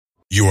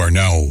You are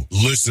now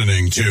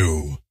listening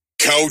to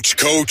Couch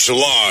Coach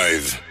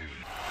Live.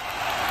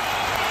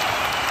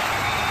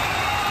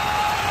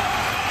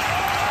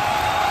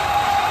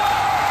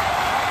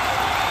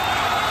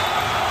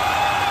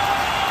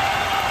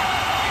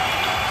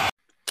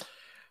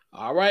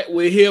 All right,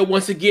 we're here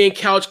once again,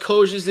 Couch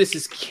Coaches. This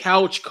is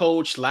Couch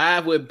Coach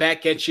Live. We're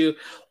back at you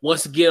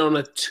once again on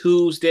a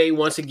Tuesday.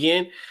 Once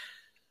again,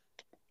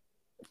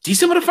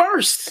 December the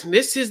 1st.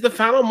 This is the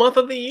final month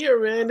of the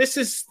year, man. This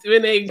has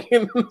been a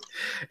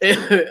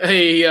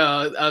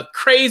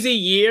crazy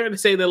year, to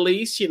say the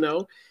least. You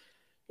know,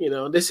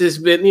 this has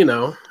been,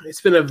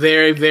 it's been a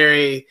very,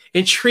 very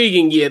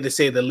intriguing year, to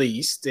say the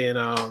least.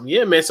 And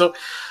yeah, man. So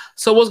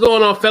what's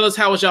going on, fellas?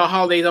 How was y'all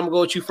holidays? I'm gonna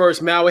go with you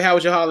first, Maui. How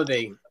was your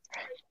holiday?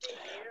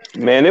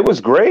 Man, it was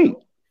great.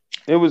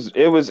 It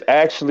was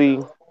actually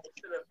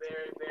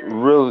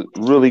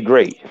really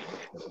great.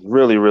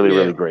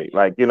 Really great.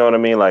 Like, you know what I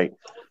mean? Like,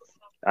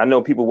 I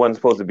know people wasn't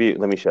supposed to be.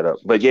 Let me shut up.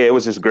 But yeah, it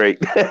was just great.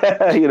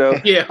 Yeah.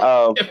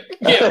 Yeah.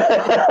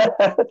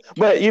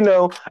 But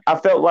I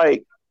felt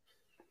like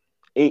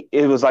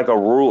it was like a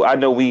rule. I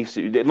know as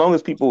long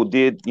as people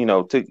did,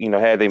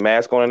 had their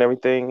mask on and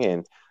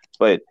everything,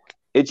 but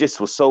it just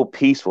was so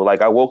peaceful.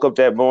 Like, I woke up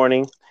that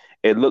morning,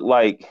 it looked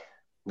like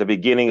the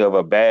beginning of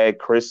a bad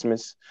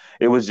Christmas.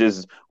 It was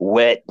just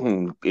wet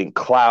and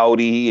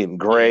cloudy and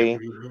gray.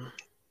 Mm-hmm.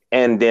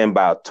 And then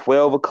about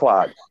 12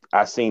 o'clock,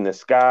 I seen the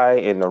sky,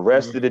 and the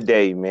rest of the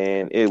day,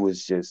 man, it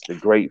was just a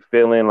great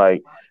feeling.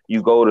 Like,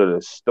 you go to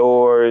the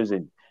stores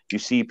and you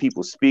see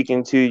people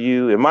speaking to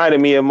you. It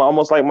reminded me of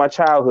almost like my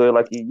childhood,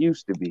 like it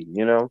used to be,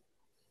 Went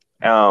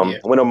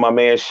to my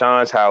man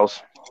Sean's house.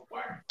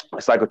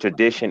 It's like a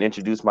tradition,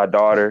 introduced my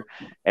daughter,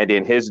 and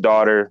then his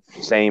daughter,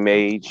 same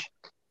age,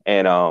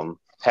 and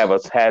had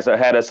us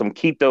some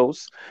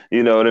Quitos,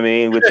 you know what I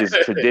mean, which is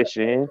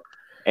tradition.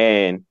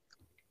 And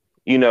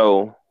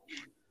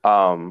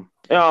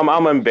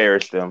I'm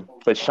embarrassed them,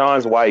 but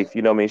Sean's wife,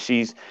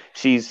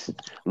 she's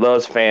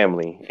loves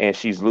family, and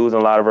she's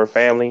losing a lot of her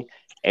family,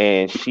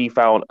 and she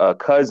found a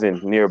cousin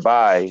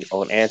nearby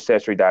on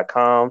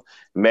Ancestry.com,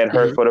 met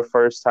her for the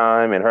first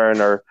time, and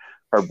her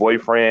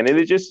boyfriend, and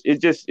it just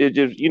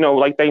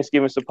like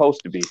Thanksgiving's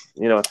supposed to be.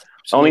 The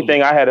only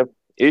thing I had a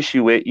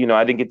issue with,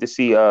 I didn't get to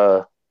see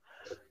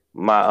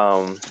my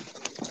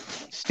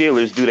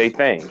Steelers do their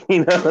thing,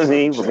 you know what I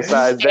mean? But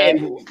besides that,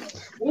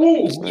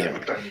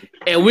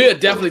 and we'll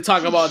definitely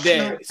talk about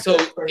that. So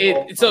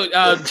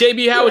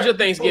JB, how was your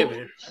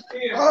Thanksgiving?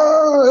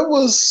 It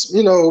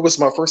was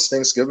my first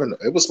Thanksgiving.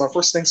 It was my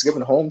first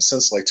Thanksgiving home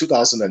since like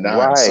 2009.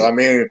 Right. So I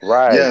mean,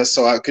 right. Yeah.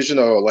 So I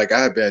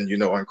had been,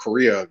 in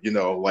Korea,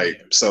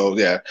 so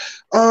yeah.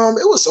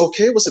 It was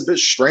okay. It was a bit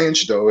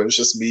strange though. It was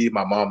just me,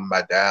 my mom, and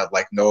my dad.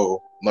 Like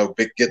no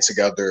big get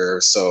together.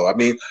 So I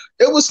mean,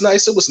 it was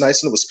nice. It was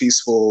nice and it was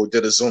peaceful.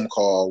 Did a Zoom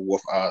call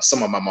with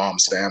some of my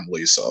mom's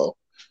family. So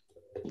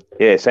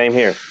yeah, same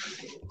here.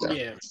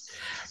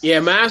 Yeah,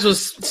 mine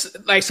was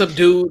like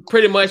subdued.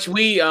 Pretty much,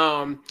 we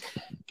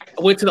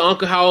went to the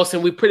uncle house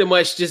and we pretty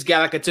much just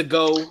got like a to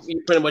go. We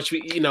pretty much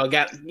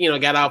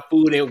got our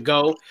food and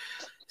go.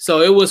 So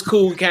it was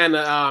cool, kind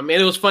of, and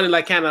it was funny,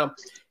 like kind of.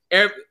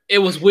 It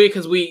was weird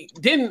because we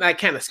didn't like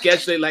kind of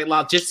schedule it like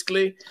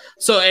logistically.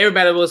 So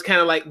everybody was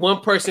kind of like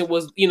one person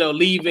was,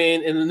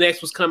 leaving and the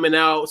next was coming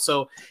out.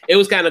 So it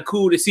was kind of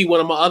cool to see one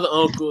of my other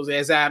uncles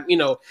as I'm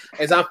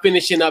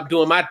finishing up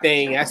doing my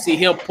thing. I see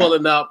him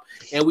pulling up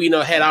and we,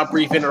 had our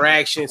brief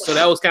interaction. So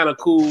that was kind of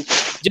cool.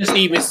 Just to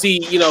even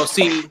see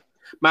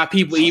my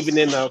people even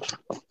in the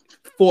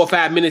 4 or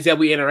 5 minutes that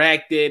we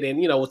interacted and,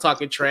 we're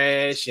talking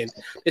trash and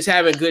just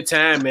having a good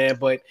time, man.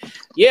 But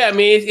yeah, I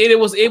mean, it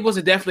was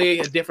definitely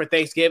a different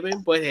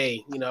Thanksgiving, but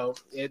hey,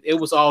 it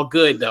was all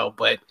good though.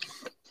 But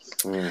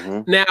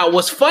now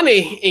what's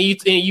funny,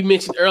 and you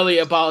mentioned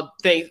earlier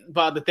about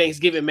the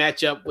Thanksgiving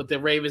matchup with the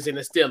Ravens and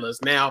the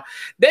Steelers. Now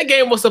that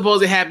game was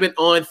supposed to happen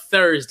on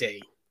Thursday.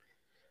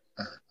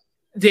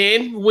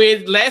 Then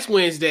last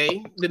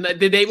Wednesday,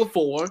 the day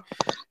before,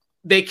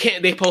 they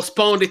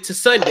postponed it to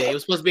Sunday. It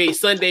was supposed to be a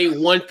Sunday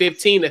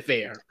 1:15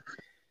 affair.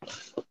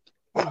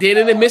 Then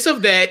in the midst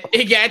of that,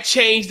 it got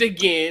changed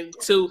again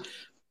to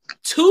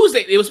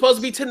Tuesday. It was supposed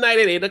to be tonight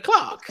at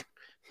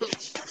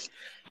 8:00.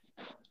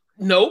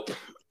 Nope.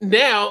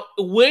 Now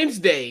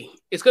Wednesday.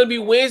 It's going to be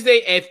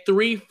Wednesday at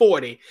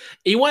 3:40.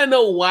 You want to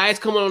know why it's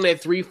coming on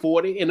at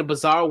 3:40 in a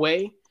bizarre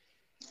way?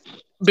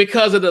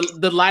 Because of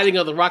the lighting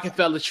of the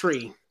Rockefeller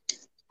tree.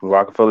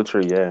 Rockefeller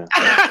tree, yeah.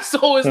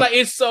 So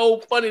it's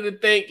so funny to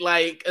think,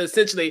 like,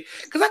 essentially,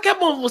 because I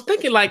was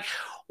thinking, like,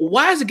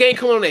 why is the game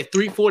coming on at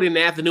 3:40 in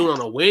the afternoon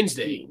on a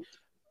Wednesday?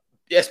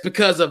 That's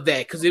because of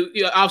that, because it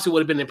obviously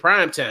would have been in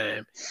prime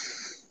time.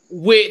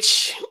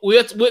 Which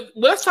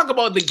let's talk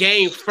about the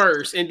game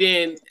first, and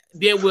then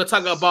we'll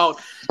talk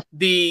about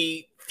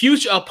the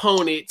future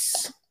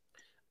opponents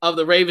of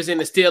the Ravens and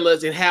the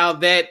Steelers and how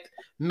that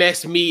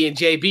messed me and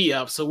JB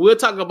up. So we'll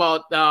talk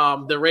about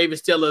the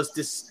Ravens Steelers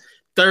this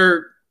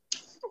third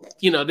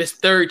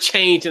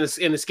change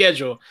in the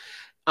schedule.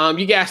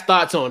 You guys'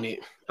 thoughts on it?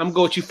 I'm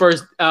going with you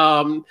first,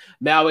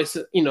 Mal. It's,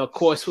 of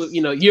course,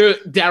 you're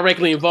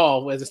directly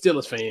involved as a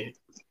Steelers fan.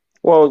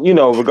 Well,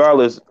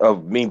 regardless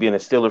of me being a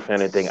Steelers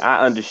fan and thing,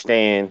 I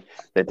understand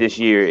that this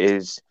year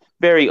is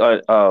very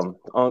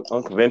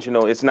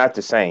unconventional. It's not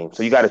the same,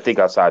 so you got to think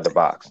outside the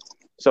box.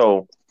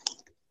 So,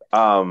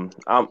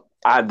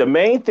 the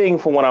main thing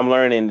from what I'm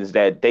learning is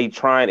that they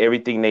trying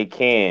everything they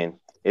can.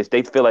 Is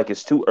they feel like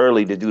it's too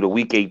early to do the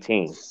Week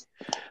 18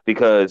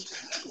 because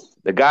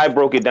the guy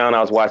broke it down. I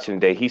was watching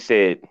today. He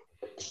said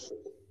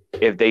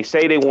if they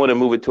say they want to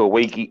move it to a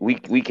week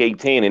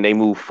 18 and they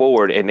move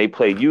forward and they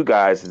play you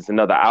guys, it's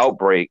another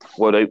outbreak.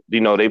 Well, they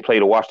play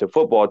the Washington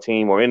football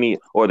team or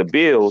the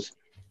Bills.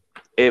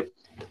 If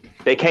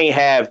they can't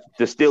have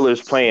the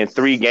Steelers playing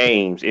 3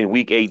 games in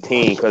Week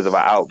 18 because of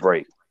an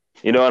outbreak,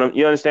 you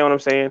understand what I'm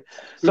saying?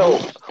 So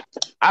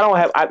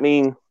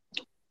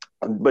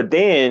but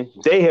then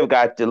they have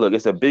got to look.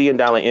 It's a $1 billion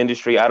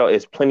industry.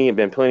 It's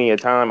been plenty of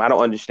time. I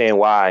don't understand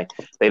why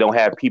they don't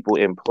have people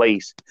in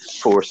place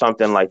for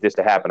something like this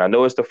to happen. I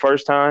know it's the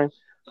first time,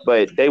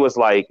 but they was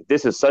like,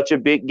 this is such a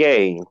big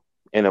game,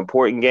 an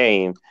important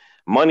game,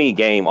 money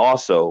game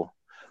also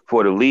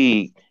for the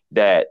league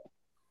that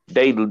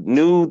they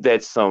knew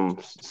that some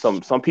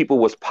people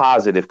was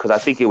positive because I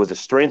think it was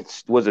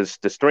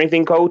the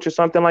strengthening coach or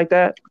something like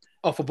that.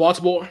 Oh, for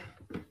Baltimore.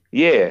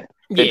 Yeah.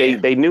 Yeah.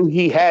 They knew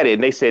he had it,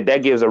 and they said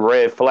that gives a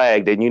red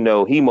flag that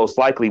he most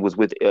likely was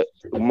with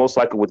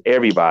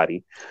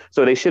everybody.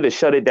 So they should have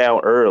shut it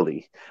down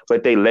early,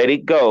 but they let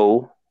it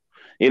go.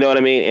 You know what I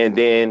mean? And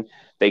then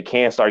they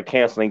can't start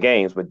canceling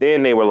games. But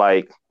then they were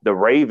like, the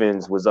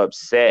Ravens was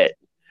upset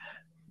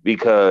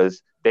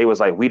because they was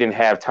like, we didn't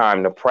have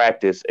time to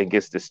practice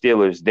against the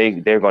Steelers.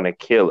 They're going to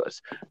kill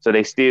us. So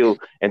they still.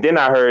 And then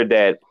I heard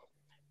that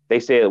they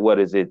said, what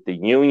is it? The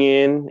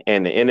union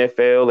and the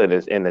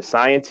NFL and the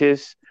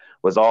scientists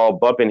was all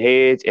bumping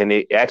heads, and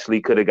it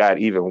actually could have got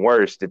even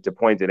worse to the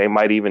point that they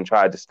might even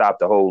try to stop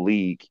the whole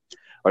league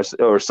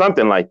or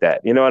something like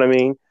that. You know what I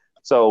mean?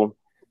 So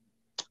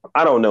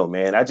I don't know,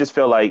 man. I just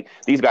feel like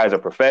these guys are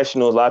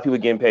professionals. A lot of people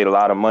getting paid a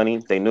lot of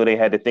money. They knew they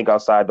had to think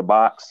outside the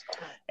box,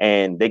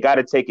 and they got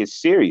to take it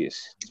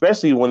serious,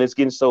 especially when it's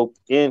getting so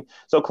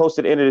close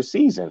to the end of the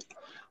season.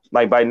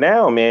 Like by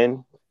now,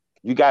 man,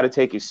 you got to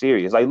take it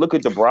serious. Like, look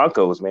at the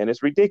Broncos, man.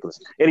 It's ridiculous.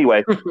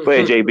 Anyway, go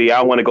ahead, JB. I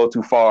don't want to go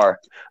too far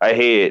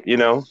ahead,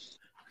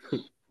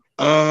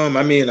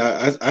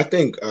 I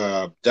think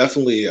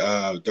definitely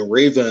the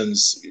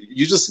Ravens,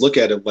 you just look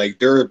at it like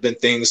there have been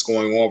things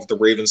going on with the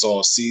Ravens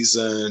all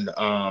season,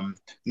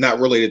 not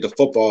related to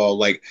football.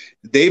 Like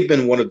they've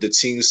been one of the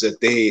teams that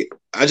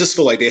I just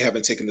feel like they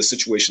haven't taken the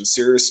situation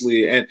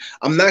seriously. And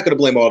I'm not going to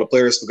blame all the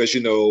players because,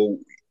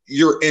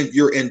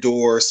 you're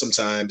indoors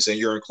sometimes and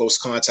you're in close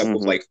contact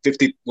with like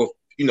 50,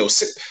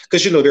 because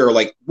there are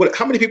like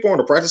how many people are on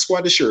the practice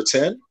squad this year?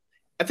 10?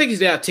 I think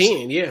he's down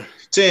 10. Yeah,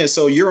 10.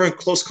 So you're in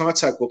close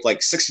contact with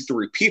like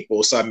 63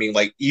 people. So I mean,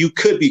 like you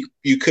could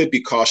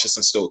be cautious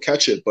and still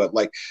catch it, but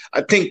like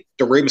I think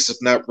the Ravens have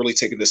not really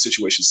taken this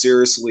situation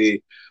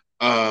seriously.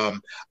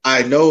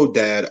 I know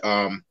that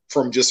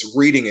from just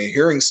reading and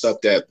hearing stuff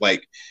that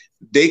like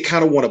they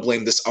kind of want to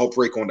blame this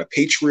outbreak on the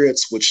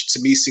Patriots, which to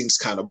me seems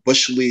kind of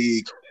Bush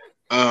League.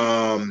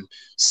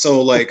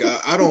 So like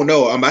I don't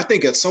know. I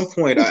think at some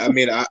point,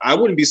 I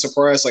wouldn't be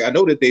surprised. Like I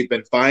know that they've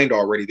been fined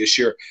already this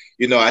year.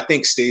 I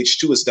think stage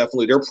 2 is they're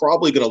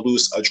probably going to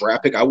lose a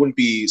draft pick. I wouldn't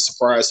be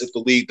surprised if the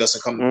league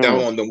doesn't come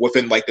down on them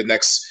within like the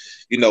next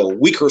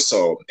week or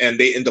so, and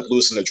they end up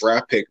losing a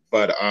draft pick.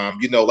 But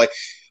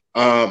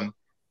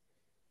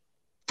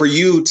for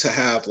you to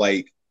have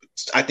like,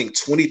 I think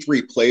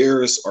 23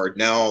 players are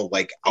now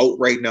like out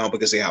right now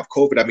because they have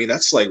COVID. I mean,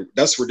 that's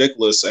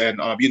ridiculous. And,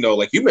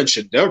 like you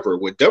mentioned Denver,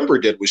 what Denver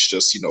did was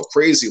just,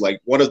 crazy.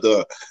 Like one of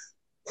the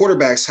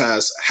quarterbacks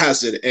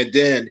has it. And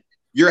then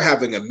you're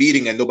having a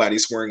meeting and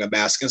nobody's wearing a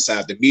mask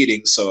inside the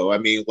meeting. So, I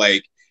mean,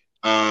 like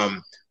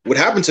what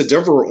happened to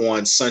Denver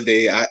on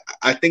Sunday,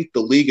 I think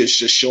the league is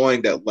just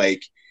showing that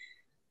like,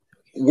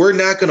 we're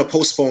not going to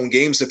postpone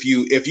games. If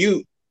you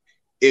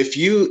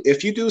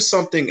do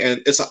something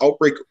and it's an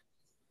outbreak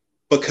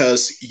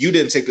because you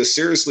didn't take this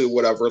seriously or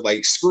whatever,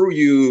 like screw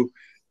you.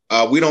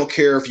 We don't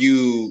care if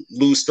you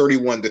lose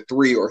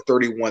 31-3 or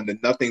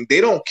 31-0.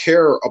 They don't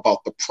care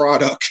about the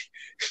product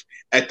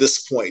at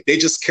this point. They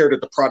just care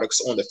that the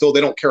product's on the field. They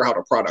don't care how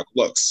the product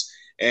looks.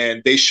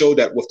 And they showed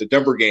that with the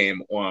Denver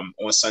game on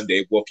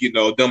Sunday with,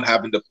 them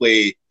having to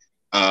play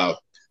the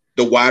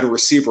wide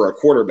receiver or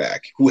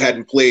quarterback who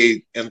hadn't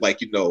played in like,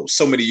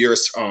 so many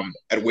years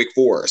at Wake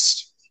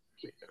Forest.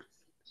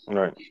 All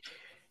right.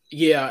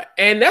 Yeah,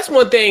 and that's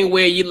one thing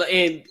where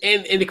and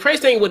the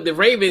crazy thing with the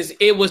Ravens,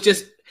 it was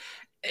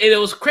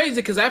crazy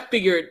because I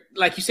figured,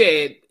 like you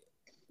said,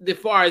 as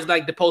far as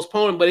like the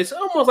postponing, but it's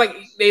almost like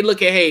they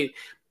look at, hey,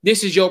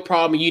 this is your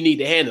problem, you need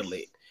to handle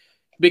it,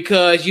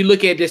 because you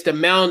look at this the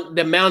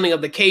mounting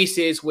of the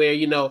cases where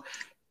the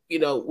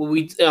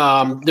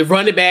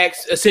running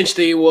backs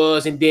essentially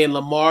was, and then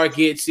Lamar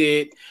gets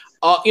it.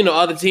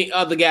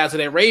 other guys of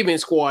that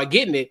Ravens squad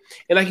getting it.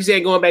 And like you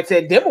said, going back to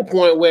that demo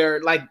point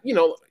where, like,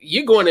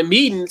 you're going to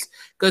meetings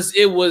because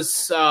it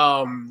was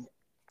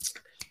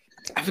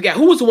I forgot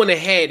who was the one that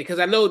had it, because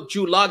I know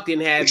Drew Lock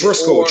didn't have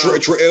Driscoll. it.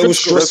 It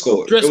was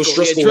Driscoll. It was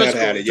Driscoll that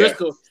had it.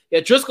 Yeah.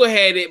 Driscoll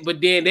had it, but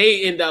then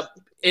they end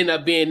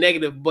up being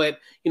negative. But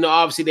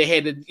obviously they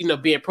had to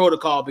be in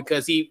protocol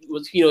because he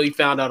was he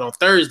found out on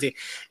Thursday,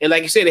 and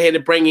like you said, they had to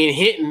bring in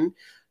Hinton,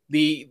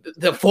 the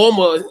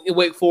former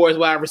Wake Forest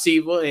wide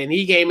receiver, and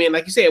he came in,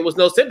 like you said, it was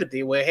no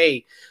sympathy. Where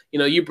you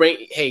got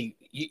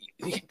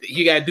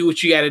to do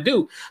what you got to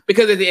do,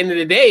 because at the end of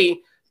the day,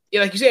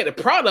 like you said, the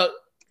product.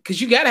 Because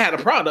you got to have a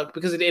product,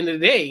 because at the end of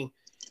the day,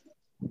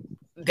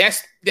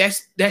 that's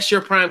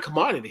your prime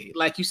commodity,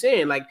 like you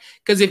saying. Like,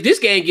 because if this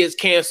game gets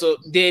canceled,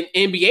 then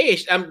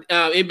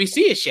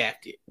NBC is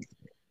shafted,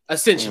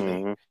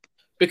 essentially,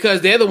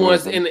 because they're the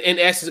ones in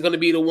essence going to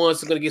be the ones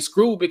that are going to get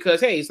screwed. Because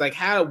hey, it's like,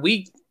 how are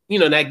we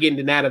not getting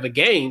denied of a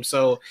game?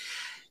 So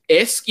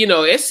it's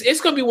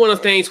it's going to be one of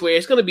the things where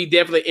it's going to be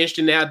definitely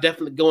interesting now,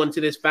 definitely going into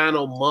this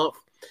final month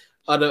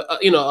of the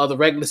of the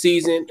regular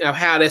season, of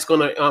how that's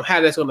going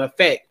to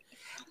affect.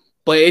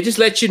 But it just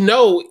lets you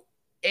know,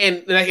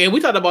 and we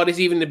talked about this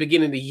even in the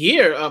beginning of the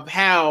year, of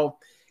how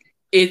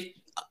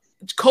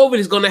COVID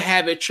is going to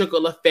have a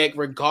trickle effect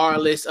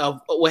regardless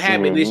of what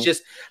happened. It's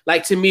just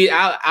like, to me,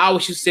 I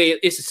always should say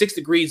it's the 6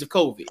 degrees of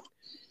COVID,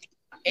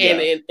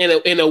 and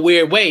in a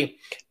weird way.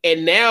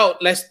 And now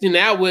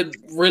we're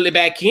really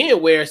back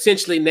in where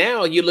essentially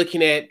now you're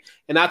looking at,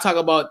 and I'll talk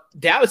about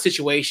Dallas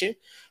situation,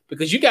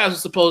 because you guys are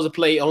supposed to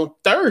play on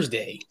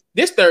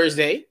this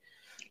Thursday.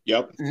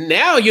 Yep.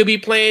 Now you'll be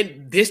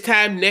playing this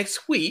time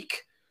next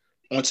week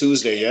on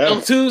Tuesday. Yeah.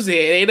 On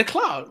Tuesday at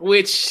 8:00,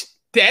 which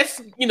that's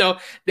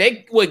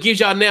that what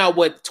gives y'all now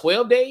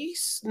 12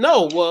 days?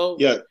 No, well,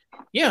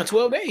 yeah,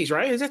 12 days,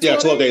 right? Is that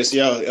 12 days?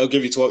 Yeah, it'll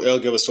give you 12. It'll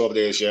give us 12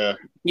 days. Yeah.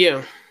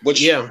 Yeah.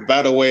 Which,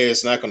 by the way,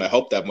 is not going to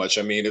help that much.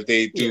 I mean, if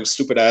they do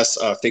stupid ass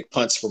fake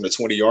punts from the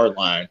 20-yard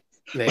line.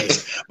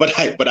 But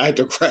I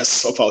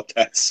digress about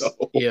that. So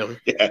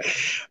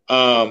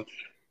I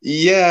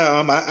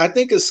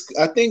think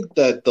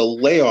that the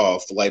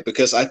layoff,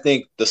 because I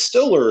think the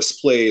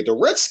Steelers play the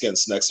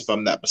Redskins next, if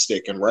I'm not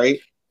mistaken, right?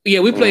 Yeah,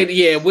 we played.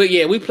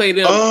 We played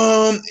them.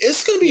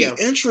 It's going to be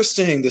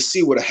interesting to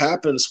see what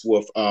happens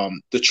with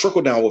the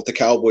trickle down with the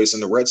Cowboys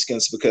and the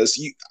Redskins, because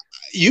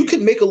you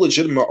could make a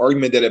legitimate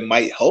argument that it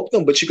might help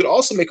them, but you could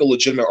also make a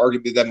legitimate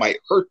argument that might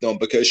hurt them,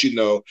 because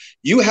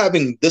you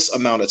having this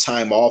amount of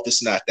time off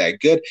is not that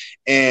good.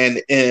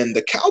 And in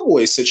the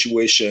Cowboys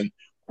situation,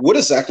 what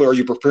exactly are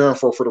you preparing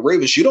for the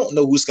Ravens? You don't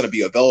know who's going to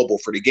be available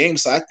for the game.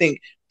 So I think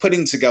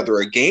putting together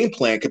a game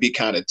plan could be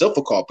kind of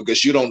difficult,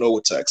 because you don't know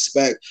what to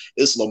expect.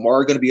 Is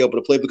Lamar going to be able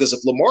to play? Because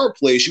if Lamar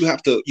plays, you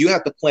have to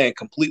plan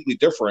completely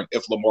different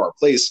if Lamar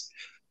plays.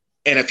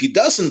 And if he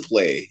doesn't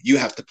play, you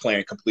have to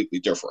plan completely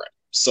different.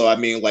 So, I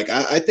mean,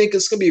 I think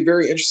it's going to be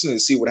very interesting to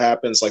see what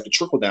happens, like the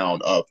trickle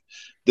down of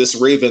this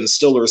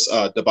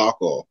Ravens-Steelers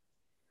debacle.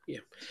 Yeah.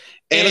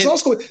 And it's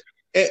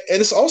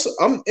also,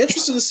 I'm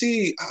interested to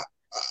see –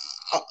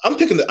 I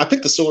picked the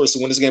Steelers to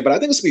win this game, but I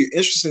think it's going to be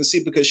interesting to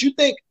see, because you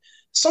think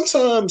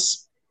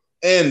sometimes,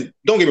 and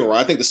don't get me wrong,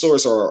 I think the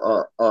Steelers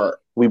are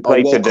we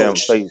play well to them.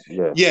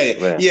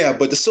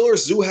 But the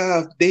Steelers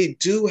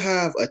do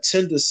have a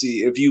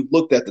tendency, if you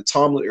looked at the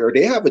Tomlin era,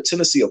 they have a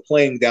tendency of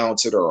playing down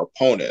to their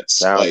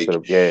opponents.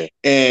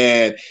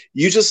 And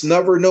you just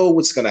never know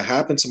what's going to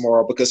happen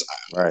tomorrow, because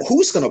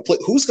who's going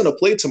to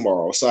play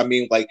tomorrow? So I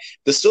mean, the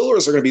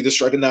Steelers are going to be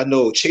distracted. And I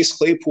know Chase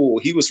Claypool,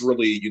 he was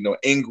really,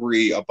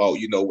 angry about,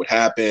 what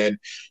happened,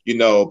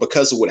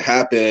 because of what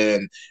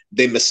happened.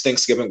 They missed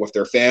Thanksgiving with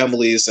their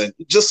families and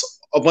just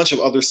a bunch of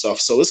other stuff.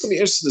 So it's going to be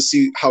interesting to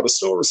see how the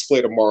Steelers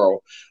play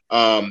tomorrow,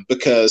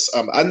 because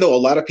I know a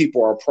lot of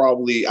people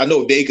I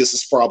know Vegas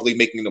is probably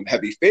making them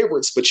heavy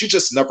favorites, but you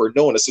just never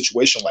know in a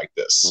situation like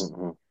this.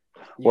 Mm-hmm.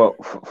 Well,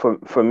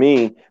 for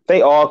me,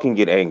 they all can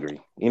get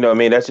angry. I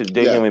mean, that's just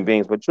human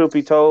beings. But truth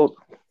be told,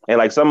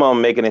 and some of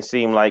them making it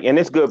seem like, and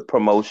it's good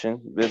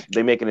promotion,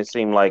 they making it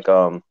seem like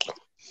the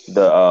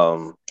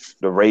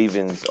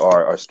Ravens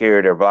are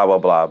scared or blah blah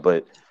blah.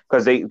 But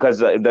because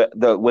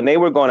when they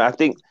were going, I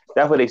think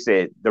that's what they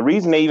said. The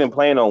reason they even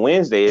playing on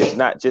Wednesday is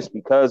not just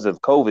because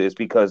of COVID. It's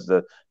because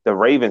the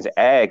Ravens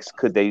asked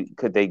could they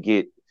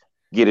get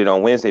it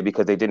on Wednesday,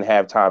 because they didn't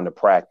have time to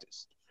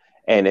practice.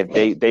 And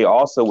if they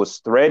also was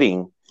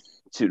threatening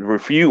to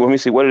refuse. Let me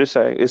see, what did it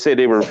say? It said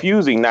they were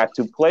refusing not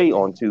to play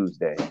on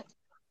Tuesday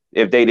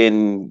if they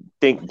didn't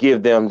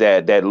give them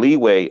that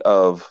leeway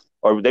of,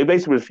 or they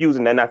basically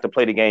refusing not to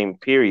play the game,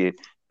 period,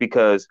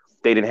 because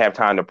they didn't have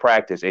time to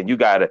practice. And you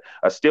got a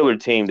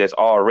Steeler team that's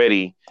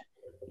already,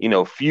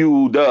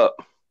 fueled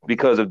up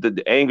because of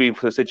the angry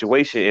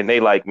situation. And they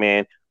like,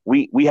 man,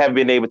 we haven't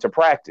been able to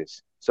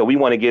practice. So we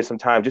want to get some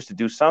time just to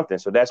do something.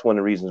 So that's one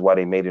of the reasons why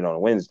they made it on a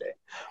Wednesday.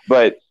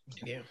 But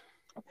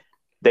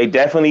they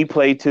definitely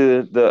play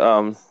to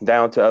the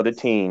down to other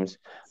teams.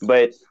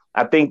 But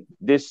I think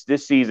this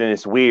season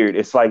is weird.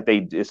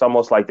 It's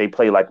almost like they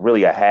play like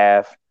really a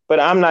half. But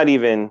I'm not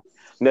even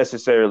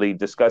necessarily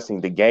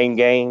discussing the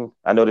game.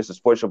 I know this is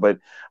sports, but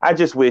I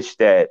just wish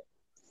that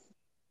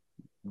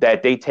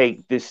they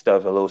take this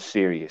stuff a little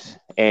serious.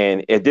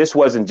 And if this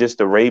wasn't just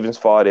the Ravens'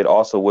 fault, it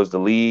also was the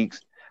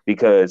league's,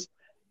 because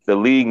the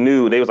league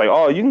knew. They was like,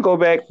 oh, you can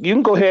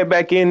go head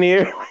back in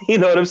there. You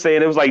know what I'm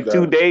saying? It was like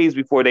 2 days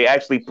before they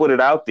actually put it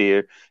out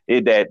there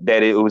that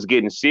it was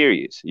getting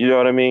serious. You know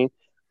what I mean?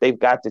 They've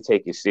got to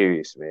take it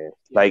serious, man.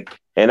 Like,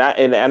 and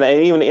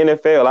even the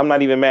NFL, I'm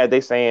not even mad.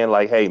 They saying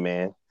like, hey,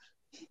 man,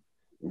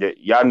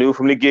 y'all knew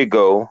from the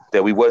get-go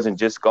that we wasn't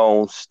just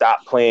going to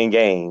stop playing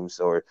games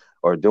or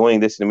doing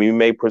this. And we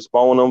may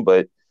postpone them,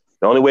 but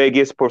the only way it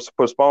gets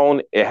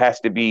postponed, it has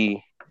to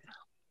be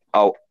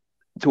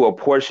to a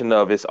portion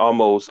of it's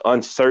almost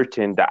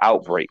uncertain the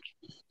outbreak.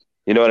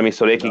 You know what I mean?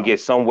 So they can get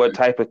somewhat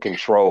type of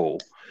control,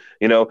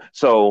 you know?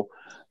 So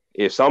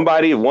if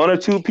one or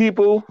two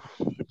people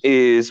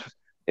is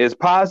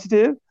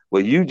positive,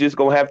 well, you just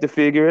gonna have to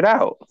figure it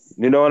out.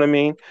 You know what I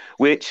mean?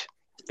 Which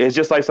is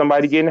just like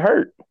somebody getting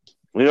hurt.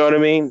 You know what I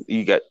mean?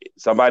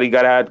 Somebody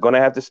gonna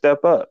have to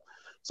step up.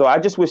 So I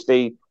just wish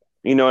they,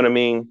 you know what I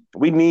mean?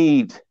 We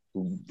need,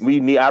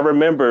 I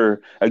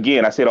remember,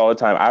 again, I say it all the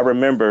time. I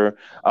remember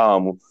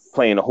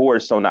playing a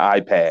horse on the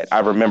iPad. I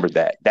remember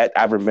that.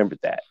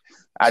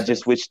 I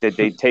just wish that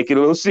they take it a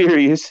little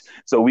serious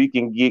so we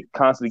can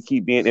constantly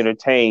keep being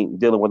entertained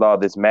dealing with all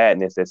this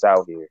madness that's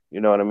out here. You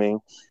know what I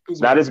mean?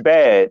 It's not as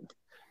bad,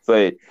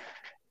 but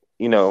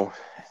you know,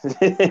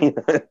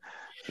 it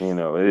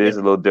is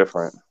a little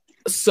different.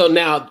 So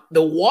now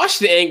the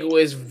Washington angle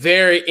is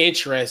very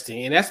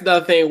interesting, and that's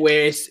another thing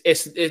where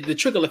it's the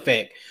trickle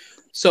effect.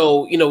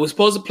 So, you know, we're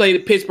supposed to play the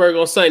Pittsburgh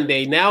on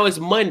Sunday. Now it's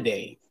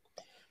Monday.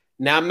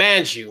 Now,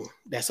 mind you,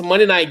 that's a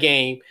Monday night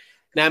game.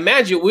 Now,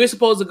 mind you, we're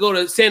supposed to go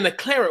to Santa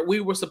Clara. We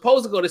were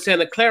supposed to go to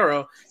Santa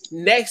Clara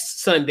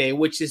next Sunday,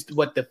 which is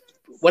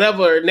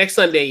whatever next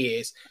Sunday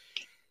is.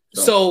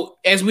 So,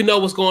 as we know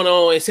what's going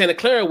on in Santa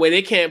Clara, where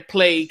they can't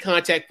play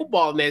contact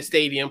football in that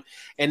stadium,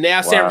 and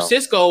now San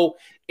Francisco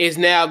is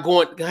now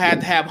going to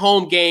have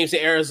home games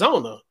in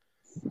Arizona.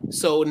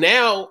 So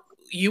now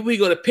we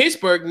go to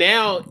Pittsburgh.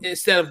 Now,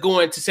 instead of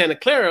going to Santa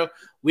Clara,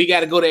 we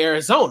got to go to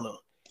Arizona.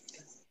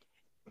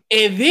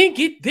 And then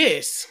get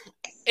this.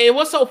 And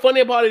what's so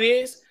funny about it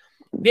is,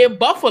 then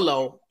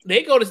Buffalo,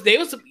 they go to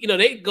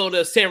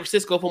San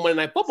Francisco for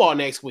Monday Night Football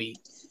next week.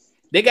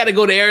 They got to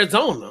go to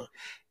Arizona.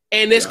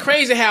 And it's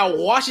crazy how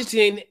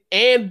Washington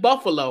and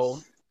Buffalo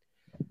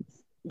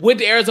went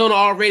to Arizona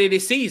already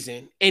this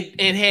season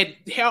and had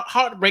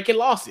heartbreaking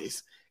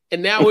losses.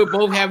 And now we're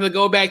both having to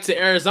go back to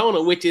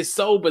Arizona, which is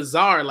so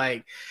bizarre.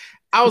 Like,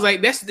 I was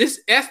like, that's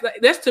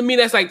to me,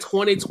 that's like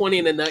 2020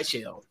 in a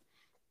nutshell.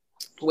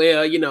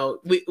 Well, you know,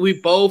 we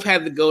both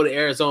have to go to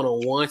Arizona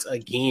once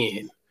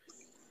again.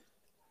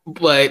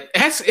 But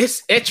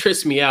it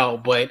trips me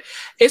out. But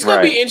it's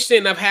going to be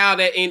interesting of how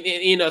that,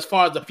 as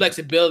far as the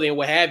flexibility and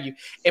what have you.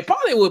 And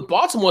probably with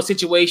Baltimore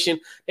situation,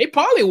 they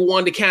probably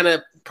wanted to kind of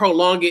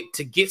prolong it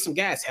to get some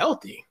guys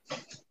healthy.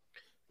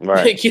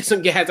 Right. Get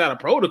some guys out of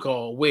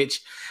protocol,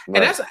 which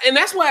and that's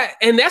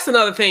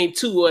another thing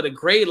too, the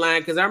grade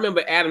line, because I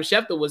remember Adam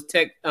Schefter was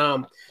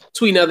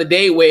tweeting the other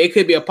day where it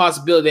could be a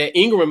possibility that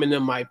Ingram and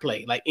them might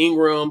play, like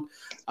Ingram,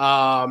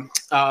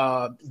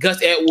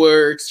 Gus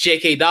Edwards,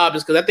 J.K.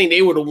 Dobbins, because I think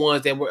they were the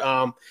ones that were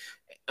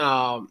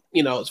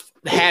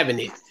having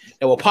it,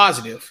 that were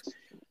positive.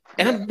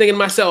 And I'm thinking to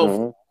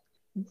myself,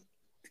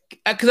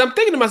 because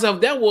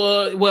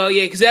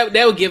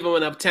that would give them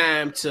enough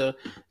time to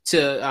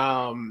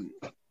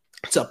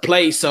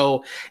play.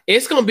 So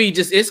it's gonna be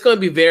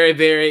very,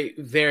 very,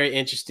 very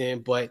interesting.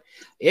 But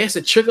it's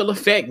a trickle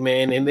effect,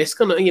 man, and it's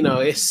gonna,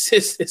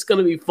 it's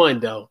gonna be fun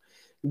though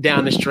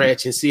down the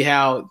stretch and see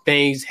how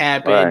things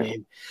happen. Right.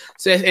 And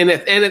so and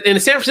the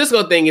San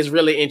Francisco thing is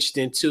really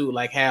interesting too,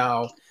 like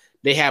how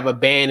they have a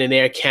ban in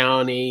their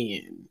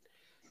county,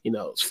 and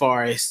as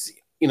far as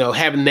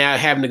having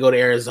to go to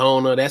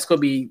Arizona, that's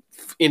gonna be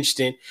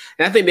interesting.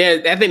 And I think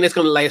that's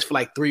gonna last for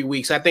like 3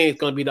 weeks. I think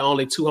it's gonna be the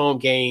only 2 home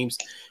games.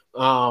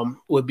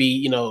 Would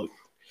be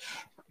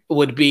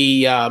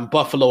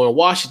Buffalo and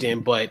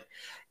Washington,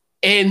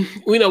 and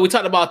we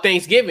talked about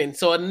Thanksgiving.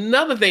 So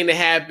another thing that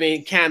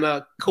happened kind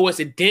of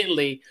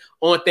coincidentally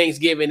on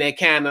Thanksgiving that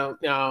kind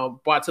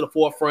of brought to the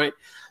forefront,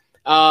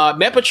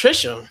 Matt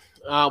Patricia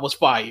was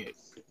fired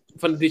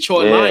from the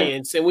Detroit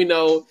Lions, and we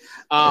know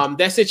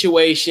that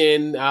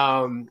situation.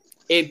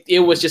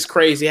 It was just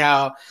crazy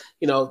how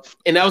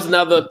and that was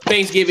another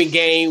Thanksgiving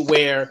game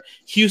where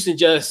Houston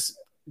just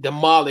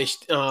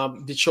demolished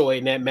Detroit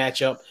in that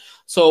matchup.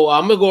 So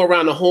I'm gonna go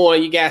around the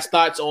horn. You guys'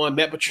 thoughts on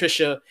Matt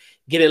Patricia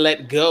getting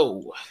let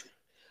go?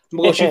 I'm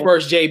gonna go shoot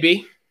first,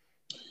 JB.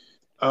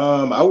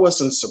 I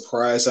wasn't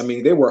surprised. I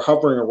mean, they were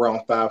hovering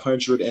around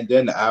 500, and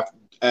then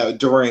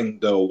during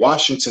the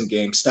Washington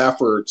game,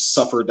 Stafford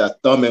suffered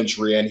that thumb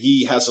injury, and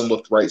he hasn't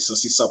looked right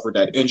since he suffered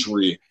that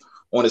injury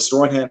on his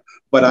throwing hand.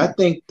 But I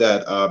think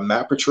that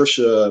Matt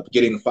Patricia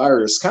getting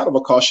fired is kind of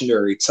a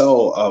cautionary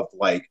tale of,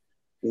 like,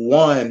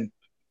 one,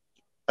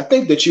 I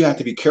think that you have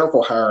to be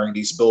careful hiring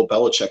these Bill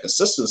Belichick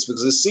assistants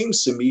because it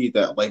seems to me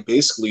that like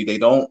basically they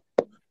don't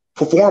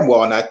perform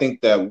well. And I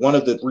think that one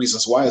of the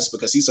reasons why is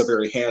because he's a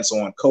very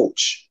hands-on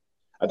coach.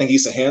 I think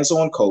he's a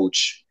hands-on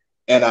coach.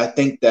 And I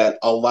think that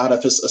a lot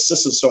of his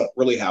assistants don't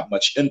really have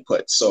much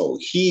input. So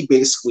he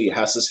basically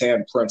has his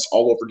handprints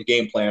all over the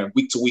game plan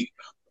week to week,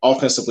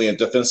 offensively and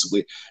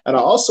defensively. And I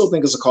also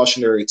think as a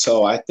cautionary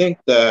tale, I think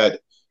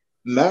that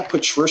Matt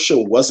Patricia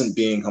wasn't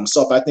being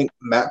himself. I think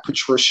Matt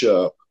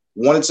Patricia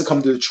wanted to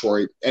come to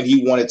Detroit and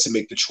he wanted to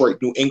make Detroit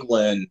New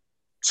England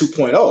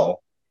 2.0.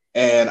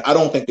 And I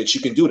don't think that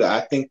you can do that.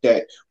 I think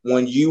that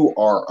when you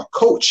are a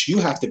coach, you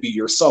have to be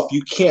yourself.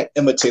 You can't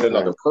imitate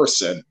another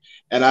person.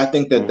 And I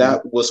think that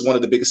that was one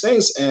of the biggest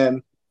things.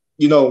 And,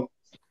 you know,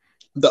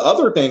 the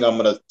other thing I'm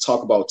going to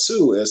talk about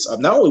too is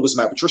not only was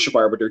Matt Patricia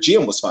fired, but their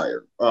GM was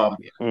fired.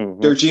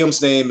 Their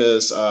GM's name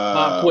is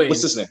Bob Quinn.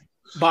 What's his name?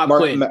 Bob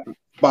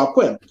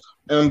Quinn.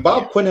 And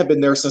Bob Quinn had been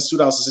there since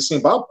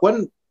 2016. Bob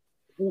Quinn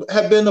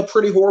had been a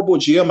pretty horrible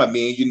GM. I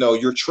mean, you know,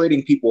 you're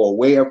trading people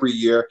away every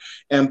year.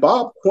 And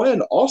Bob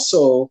Quinn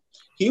also,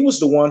 he was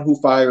the one who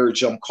fired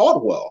Jim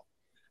Caldwell.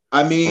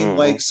 I mean,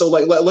 like, so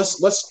like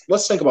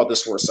let's think about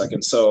this for a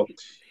second. So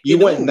you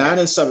went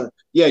 9-7.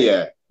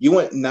 Yeah. You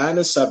went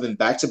 9-7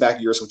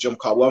 back-to-back years with Jim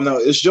Caldwell. Now,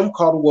 is Jim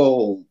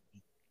Caldwell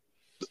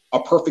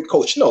a perfect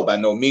coach? No, by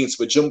no means.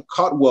 But Jim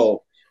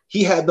Caldwell,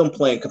 he had them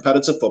playing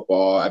competitive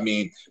football. I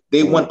mean,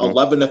 they went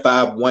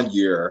 11-5 one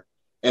year,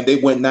 and they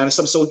went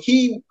 9-7. So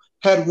he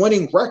had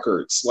winning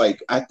records.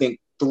 Like, I think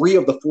 3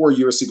 of the 4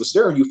 years he was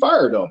there, and you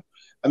fired him.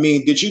 I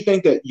mean, did you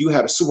think that you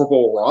had a Super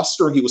Bowl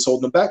roster and he was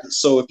holding them back?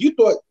 So if you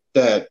thought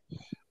that,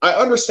 I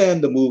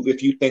understand the move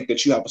if you think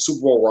that you have a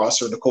Super Bowl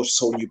roster and the coach is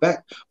holding you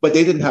back, but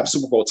they didn't have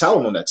Super Bowl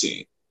talent on that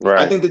team. Right.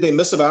 I think that they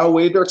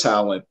misevaluated their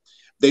talent.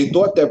 They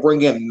thought that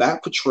bringing in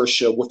Matt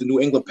Patricia with the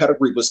New England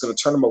pedigree was going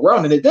to turn them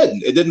around, and it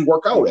didn't. It didn't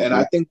work out. And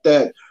I think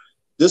that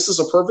this is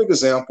a perfect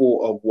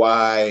example of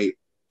why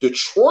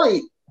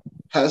Detroit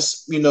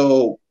has, you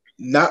know,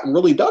 not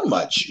really done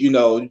much. You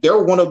know,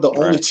 they're one of the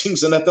only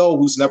teams in NFL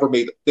who's never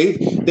made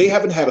they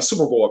haven't had a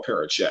Super Bowl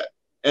appearance yet.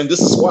 And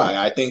this is why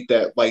I think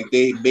that like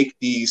they make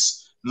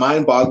these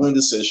mind-boggling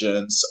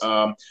decisions.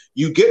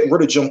 You get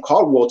rid of Jim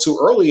Caldwell too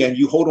early and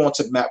you hold on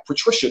to Matt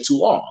Patricia too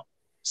long.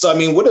 So I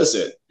mean, what is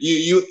it?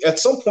 You at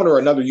some point or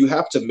another you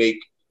have to make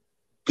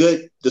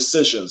good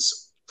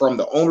decisions from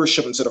the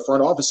ownership into the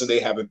front office, and they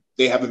haven't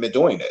been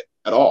doing it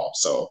at all.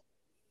 So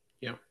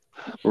yeah.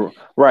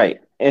 Right.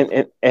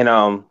 And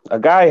a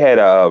guy had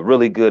a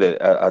really good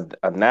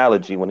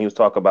analogy when he was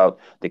talking about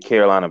the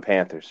Carolina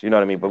Panthers. You know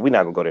what I mean? But we're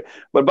not going to go there.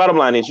 But bottom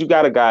line is you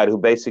got a guy who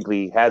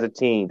basically has a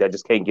team that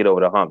just can't get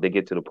over the hump. They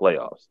get to the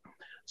playoffs.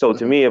 So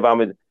to me, if I'm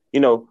a, you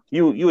know,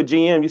 you a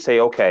GM, you say,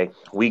 okay,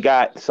 we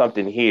got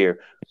something here.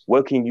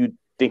 What can you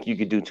think you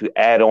could do to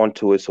add on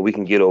to it so we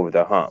can get over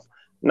the hump?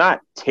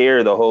 Not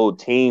tear the whole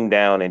team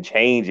down and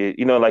change it,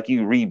 you know, like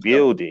you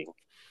rebuilding.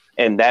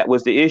 And that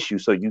was the issue.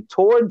 So you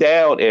tore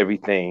down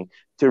everything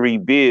to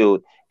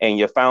rebuild, and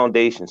your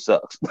foundation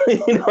sucks.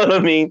 You know what I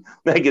mean?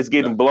 Like it's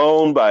getting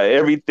blown by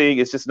everything.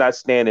 It's just not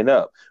standing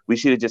up. We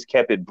should have just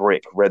kept it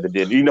brick rather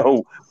than, you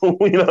know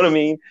what I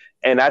mean?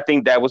 And I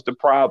think that was the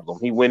problem.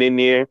 He went in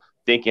there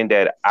thinking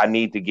that I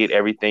need to get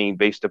everything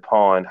based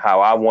upon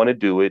how I want to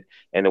do it.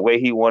 And the way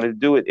he wanted to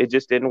do it, it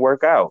just didn't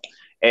work out.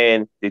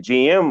 And the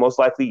GM, most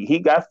likely, he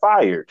got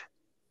fired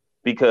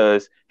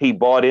because he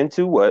bought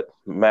into what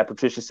Matt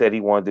Patricia said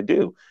he wanted to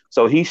do.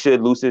 So he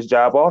should lose his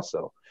job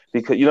also.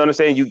 Because, you know what I'm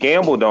saying? You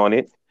gambled on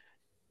it.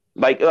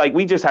 Like I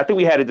think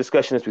we had a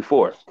discussion this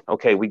before.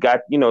 Okay, we got,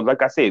 you know,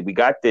 like I said, we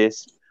got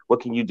this.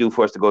 What can you do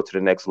for us to go to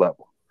the next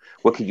level?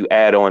 What can you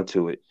add on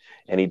to it?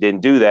 And he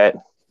didn't do that.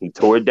 He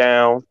tore it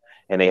down,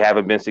 and they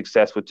haven't been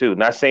successful too.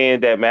 Not saying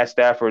that Matt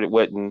Stafford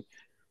wouldn't,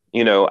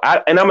 you know,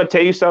 and I'm going to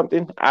tell you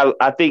something.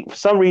 I think for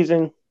some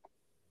reason,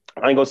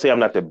 I ain't going to say I'm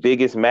not the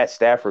biggest Matt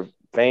Stafford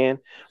fan,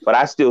 but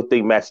I still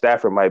think Matt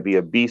Stafford might be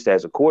a beast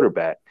as a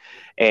quarterback.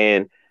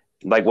 And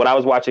like when I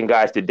was watching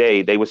guys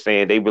today, they were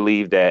saying they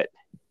believe that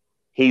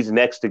he's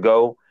next to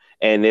go,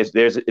 and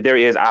there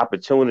is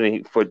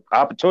opportunity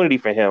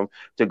for him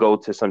to go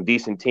to some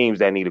decent teams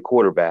that need a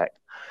quarterback.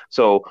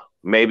 So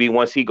maybe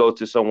once he goes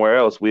to somewhere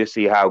else, we'll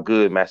see how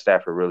good Matt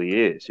Stafford really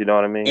is. You know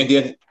what I mean? And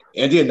then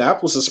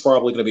Indianapolis is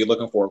probably going to be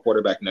looking for a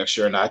quarterback next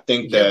year, and I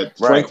think that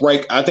Frank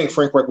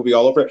Reich will be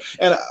all over it.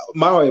 And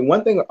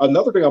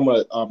another thing I'm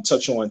going to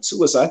touch on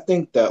too is I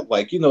think that,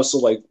 like, you know, so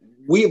like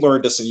we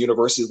learned this in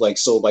university, like,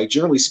 so like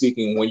generally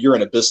speaking, when you're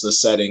in a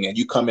business setting and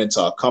you come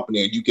into a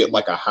company and you get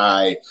like a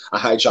high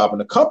job in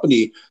the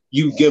company,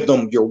 you give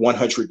them your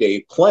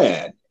 100-day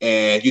plan.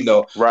 And, you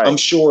know, I'm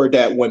sure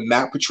that when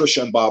Matt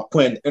Patricia and Bob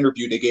Quinn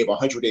interviewed, they gave a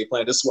 100-day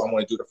plan. This is what I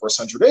want to do the first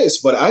 100 days.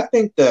 But I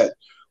think that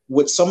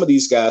what some of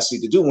these guys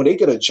need to do when they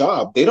get a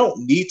job, they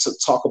don't need to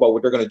talk about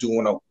what they're going to do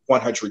in a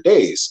 100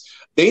 days.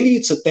 They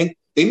need to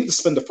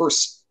spend the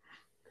first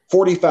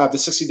 45 to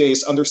 60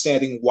 days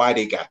understanding why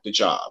they got the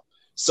job.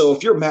 So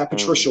if you're Matt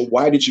Patricia,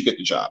 why did you get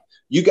the job?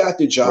 You got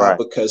the job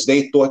because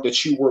they thought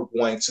that you were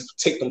going to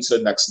take them to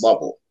the next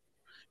level.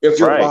 If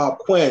you're Right. Bob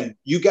Quinn,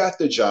 you got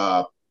the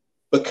job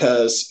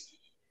because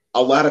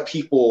a lot of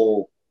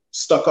people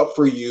stuck up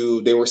for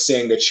you. They were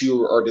saying that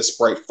you are this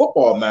bright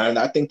football man.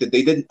 I think that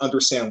they didn't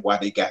understand why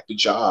they got the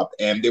job,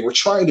 and they were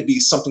trying to be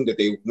something that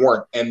they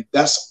weren't, and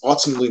that's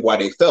ultimately why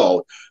they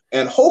failed.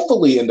 And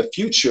hopefully in the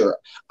future,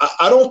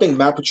 I don't think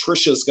Matt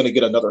Patricia is going to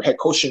get another head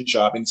coaching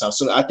job anytime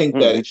soon. I think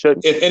that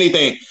if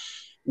anything,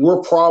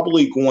 we're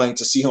probably going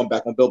to see him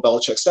back on Bill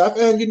Belichick's staff.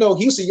 And, you know,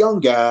 he's a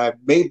young guy.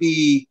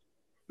 Maybe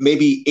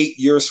 8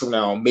 years from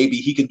now, maybe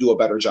he can do a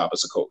better job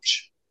as a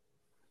coach.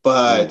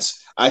 But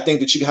I think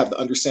that you have to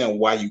understand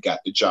why you got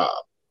the job.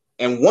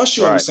 And once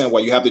you understand why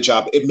you have the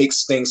job, it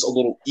makes things a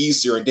little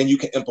easier, and then you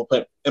can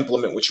implement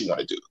what you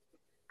want to do.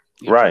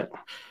 Right.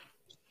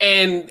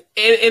 And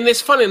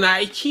it's funny, now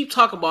I keep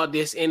talking about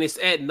this, and it's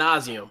ad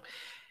nauseum.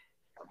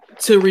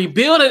 To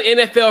rebuild an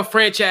NFL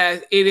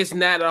franchise, it is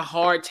not a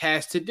hard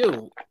task to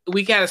do.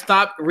 We got to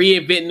stop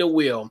reinventing the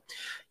wheel.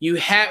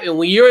 And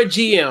when you're a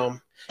GM,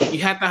 you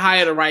have to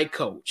hire the right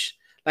coach.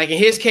 Like in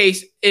his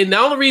case, and the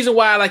only reason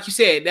why, like you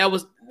said, that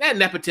was not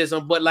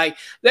nepotism, but like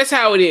that's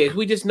how it is.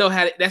 We just know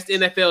that's the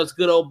NFL's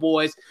good old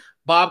boys.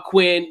 Bob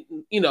Quinn,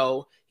 you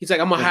know, he's like,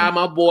 I'm gonna hire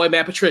my boy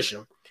Matt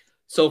Patricia.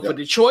 So for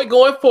Detroit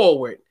going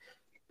forward,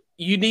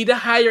 you need to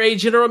hire a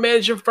general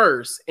manager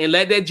first and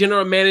let that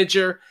general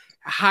manager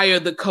hire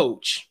the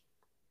coach.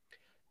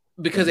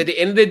 Because at the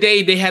end of the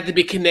day, they have to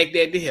be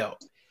connected at the help.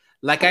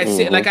 Like I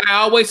said, like I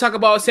always talk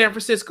about San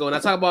Francisco, and I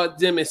talk about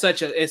them in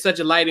such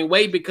a lighting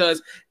way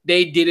because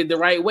they did it the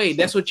right way.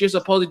 That's what you're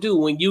supposed to do.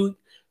 When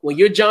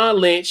you're John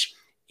Lynch,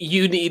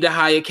 you need to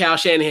hire Kyle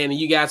Shanahan, and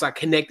you guys are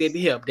connected at the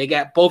hip. They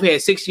both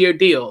had 6-year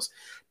deals.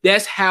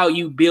 That's how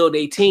you build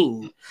a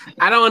team.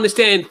 I don't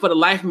understand for the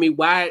life of me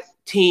why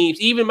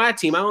teams, even my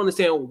team, I don't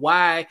understand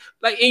why.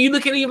 Like, and you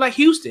look at even like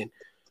Houston,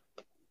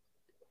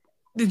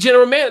 the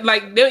general manager,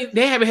 like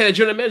they haven't had a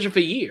general manager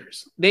for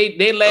years.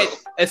 They let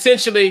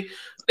essentially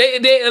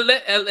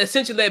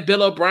let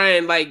Bill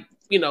O'Brien, like,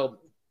 you know,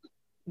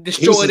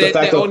 destroy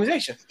that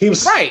organization. He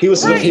was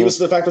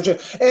the factor.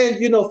 And,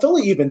 you know,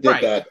 Philly even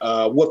did that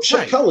with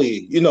Chip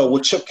Kelly. You know,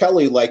 with Chip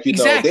Kelly, like, you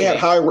know, they had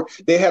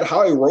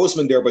Howie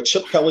Roseman there, but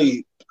Chip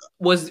Kelly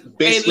was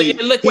basically.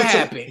 And look what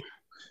happened.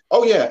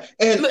 Oh yeah,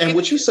 and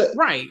what you said,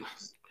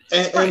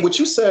 And what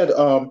you said,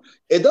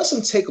 it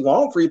doesn't take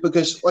long for you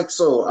because, like,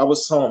 so I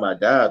was telling my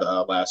dad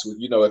last week,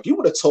 you know, if you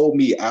would have told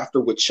me after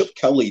what Chip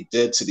Kelly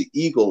did to the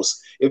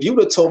Eagles, if you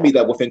would have told me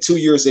that within 2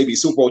 years they'd be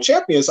Super Bowl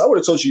champions, I would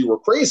have told you were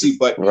crazy,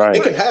 but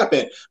it can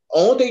happen.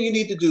 Only thing you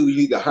need to do, you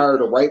need to hire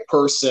the right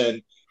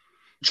person,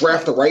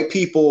 draft the right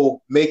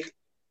people, make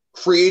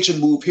free agent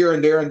move here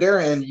and there,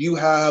 and you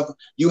have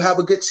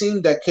a good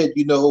team that could,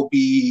 you know,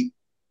 be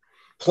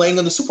playing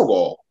in the Super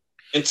Bowl.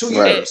 In 2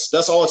 years,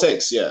 that's all it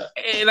takes. Yeah,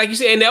 and like you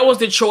said, and that was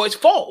Detroit's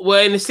fault.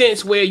 Well, in the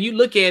sense where you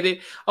look at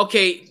it,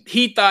 okay,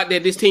 he thought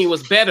that this team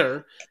was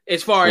better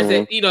as far as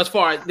that, you know, as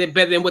far as they're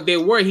better than what they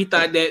were. He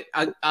thought that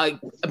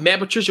Matt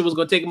Patricia was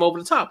going to take him over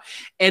the top,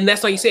 and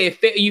that's like you said,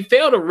 you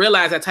fail to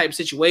realize that type of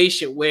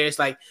situation where it's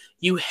like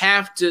you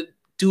have to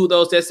do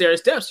those necessary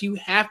steps. You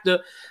have to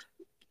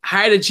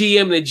hire the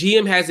GM, and the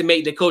GM has to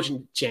make the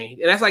coaching change,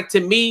 and that's like, to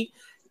me,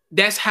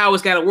 that's how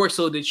it's got to work.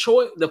 So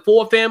Detroit, the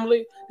Ford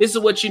family, this is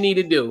what you need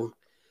to do.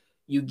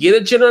 You get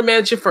a general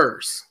manager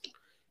first.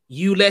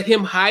 You let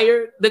him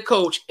hire the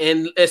coach,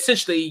 and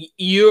essentially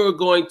you're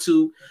going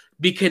to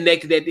be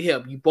connected at the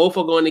hip. You both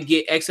are going to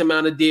get X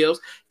amount of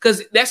deals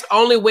because that's the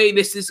only way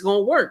this is going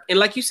to work. And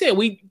like you said,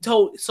 we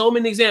told so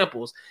many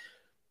examples.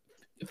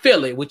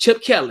 Philly with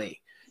Chip Kelly,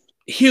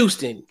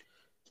 Houston,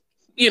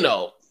 you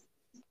know,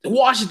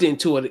 Washington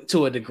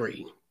to a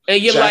degree.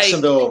 And you're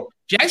Jacksonville,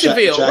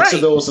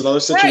 Jacksonville was another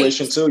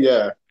situation too.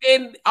 Yeah,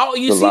 and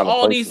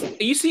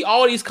you see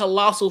all these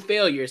colossal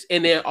failures,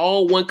 and they're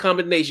all one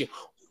combination,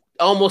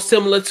 almost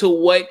similar to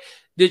what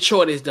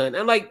Detroit has done.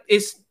 I'm like,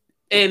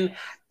 and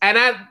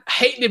I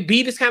hate to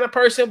be this kind of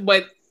person,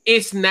 but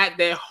it's not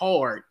that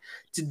hard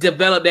to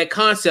develop that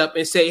concept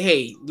and say,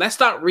 hey, let's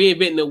stop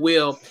reinventing the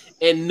wheel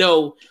and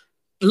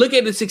look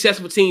at the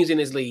successful teams in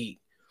this league.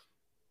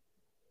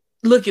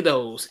 Look at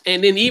those,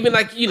 and then even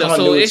like, you know,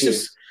 so it's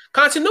just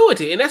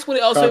continuity, and that's what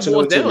it also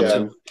boils down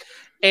to.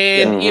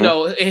 And you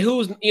know, and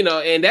who's, you know,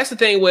 and that's the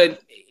thing with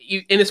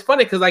you, and it's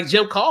funny because like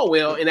Jim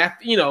Caldwell, and that,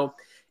 you know,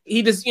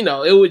 he just, you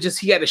know, it was just,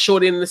 he got the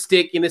short end of the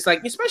stick, and it's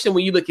like, especially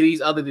when you look at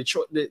these other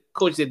the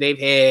coaches that they've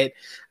had.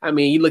 I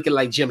mean, you look at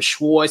like Jim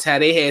Schwartz, how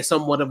they had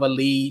somewhat of a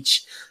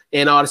leech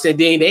and all this, and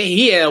then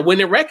he had a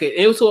winning record,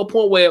 and it was to a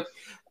point where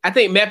I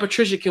think Matt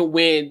Patricia can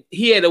win.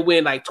 He had to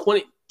win like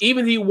 20,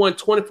 even if he won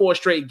 24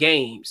 straight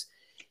games.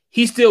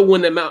 He still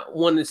won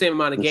the same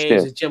amount of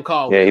games as Jim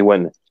Caldwell. Yeah, he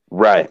won.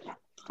 Right.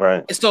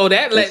 So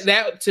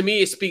that to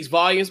me, it speaks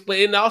volumes. But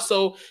and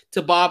also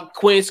to Bob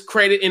Quinn's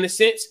credit, in a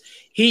sense,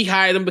 he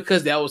hired him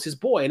because that was his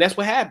boy, and that's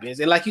what happens.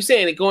 And like you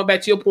said, and going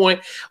back to your point,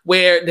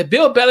 where the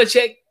Bill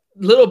Belichick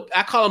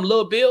I call them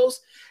little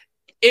Bills,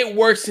 it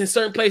works in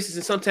certain places,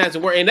 and sometimes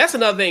it works. And that's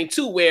another thing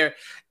too, where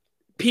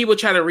people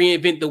try to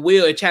reinvent the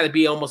wheel and try to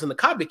be almost in the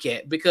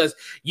copycat because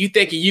you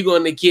thinking you're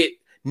going to get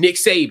Nick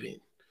Saban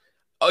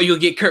or you'll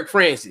get Kirk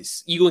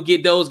Francis. You're going to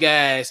get those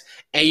guys,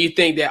 and you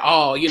think that,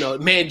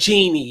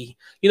 Mangini,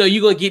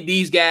 you're going to get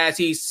these guys.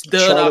 He's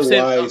stud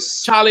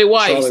Charlie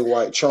Weiss.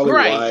 Charlie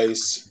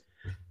Weiss.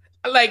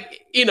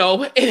 Like,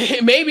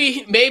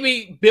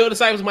 maybe Bill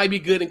Disciples might be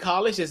good in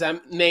college, as I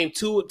named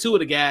two of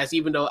the guys,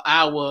 even though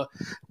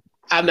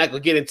I'm not gonna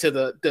get into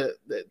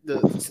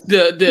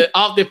the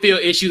off the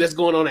field issue that's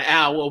going on at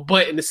Iowa,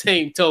 but in the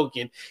same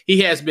token,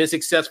 he has been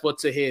successful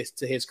to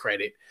his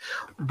credit.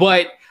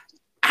 But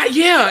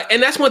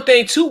and that's one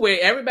thing too,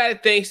 where everybody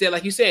thinks that,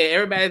 like you said,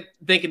 everybody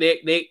thinking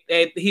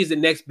that he's the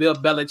next Bill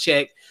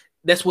Belichick.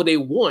 That's what they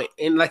want,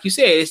 and like you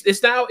said,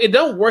 it's now it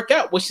don't work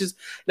out,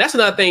 that's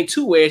another thing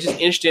too, where it's just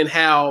interesting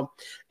how,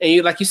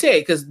 and like you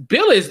said, because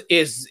Bill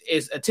is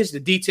attention to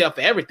detail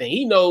for everything.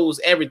 He knows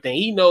everything.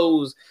 He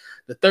knows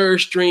the third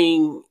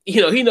string.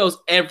 He knows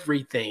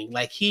everything.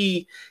 Like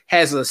he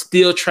has a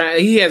steel trap.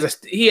 He has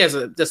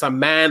just a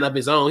mind of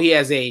his own. He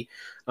has a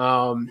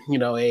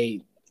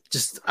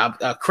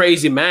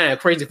crazy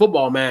mind, crazy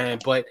football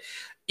mind, but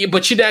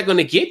you're not going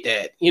to get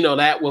that,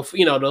 that with,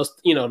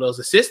 those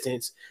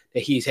assistants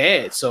that he's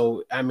had.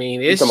 So, I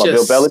mean, it's just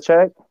about Bill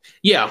Belichick.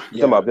 Yeah.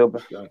 Talking about Bill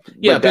Belichick.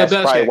 Yeah. But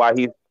Bill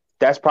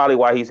that's probably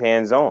why he's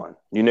hands-on.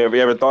 You never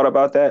ever thought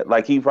about that?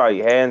 Like, he probably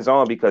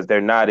hands-on because they're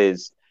not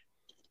as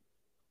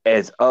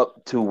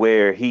up to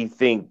where he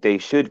think they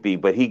should be,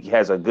 but he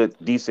has a good,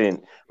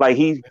 decent, like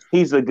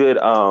he's a good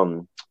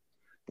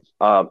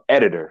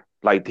editor.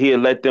 Like, he'll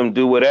let them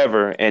do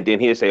whatever, and then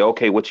he'll say,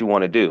 okay, what you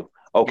want to do?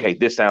 Okay,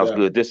 this sounds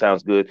good. This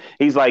sounds good.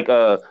 He's like,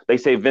 they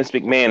say Vince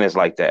McMahon is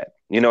like that.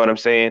 You know what I'm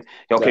saying?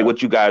 Okay,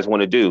 what you guys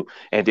want to do?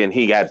 And then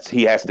he has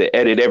to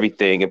edit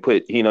everything and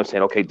put, saying,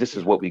 okay, this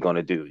is what we're going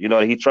to do.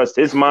 He trusts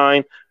his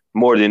mind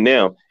more than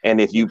them.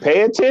 And if you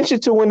pay attention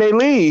to when they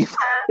leave,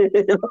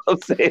 you know what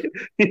I'm saying?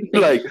 He's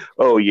like,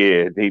 oh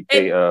yeah, they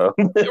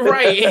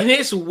right. And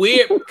it's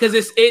weird because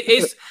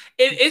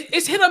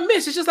it's hit or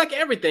miss. It's just like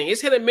everything.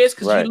 It's hit or miss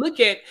because you look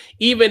at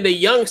even the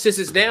young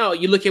sisters now.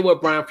 You look at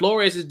what Brian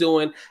Flores is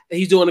doing.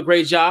 He's doing a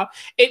great job.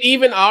 And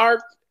even our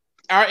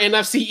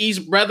NFC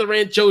East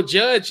brethren, Joe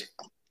Judge,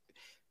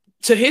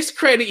 to his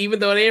credit, even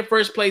though they're in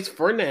first place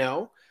for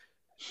now,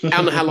 I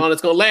don't know how long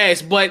it's gonna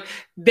last, but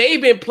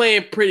they've been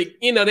playing pretty.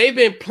 They've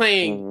been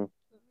playing.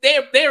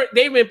 They've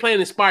been playing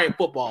inspiring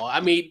football.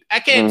 I mean,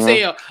 I can't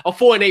say a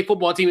 4-8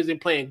 football team has been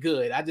playing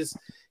good. I just,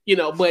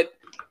 but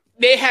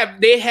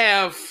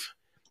they're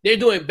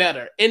doing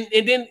better. And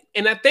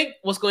I think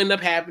what's going to end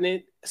up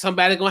happening,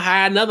 somebody's going to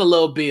hire another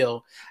little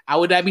Bill. I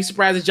would not be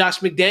surprised if Josh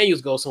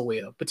McDaniels goes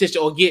somewhere,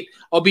 potentially,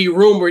 or be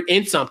rumored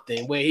in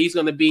something where he's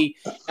going to be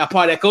a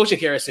part of that coaching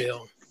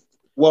carousel.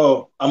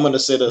 Well, I'm going to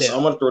say this. Yeah.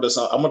 I'm going to throw this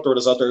out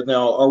there.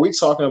 Now, are we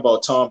talking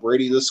about Tom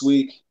Brady this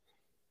week?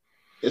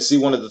 Is he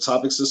one of the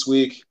topics this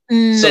week?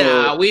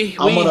 Nah, I'm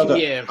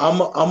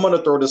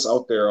gonna throw this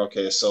out there.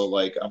 Okay, so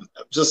like I'm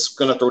just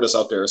gonna throw this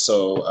out there.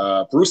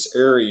 So Bruce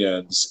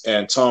Arians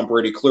and Tom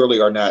Brady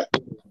clearly are not.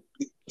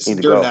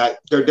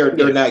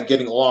 They're not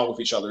getting along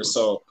with each other.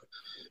 So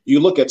you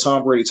look at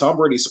Tom Brady. Tom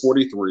Brady's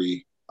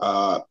 43.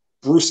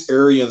 Bruce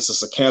Arians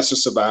is a cancer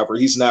survivor.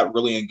 He's not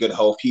really in good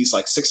health. He's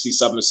like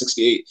 67 or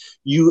 68.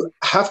 You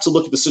have to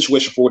look at the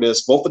situation for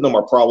this. Both of them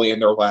are probably in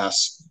their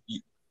last.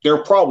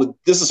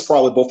 This is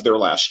probably both of their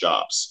last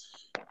jobs.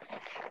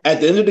 At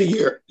the end of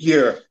the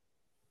year,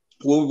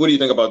 what do you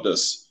think about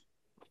this?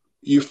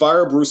 You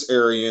fire Bruce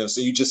Arians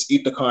and you just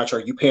eat the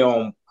contract. You pay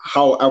him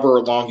however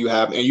long you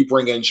have, and you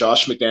bring in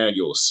Josh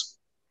McDaniels.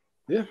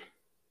 Yeah,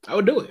 I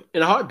would do it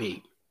in a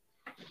heartbeat.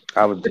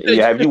 I would.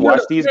 Yeah, have you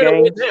watched these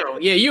games?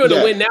 Yeah, you're the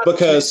win now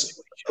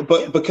because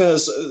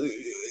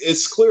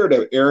it's clear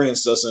that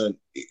Arians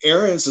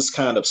is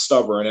kind of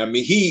stubborn. I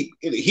mean,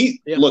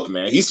 look,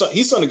 man, he's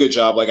done a good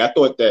job. Like, I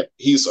thought that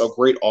he's a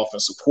great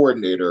offensive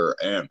coordinator,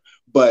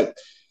 but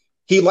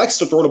he likes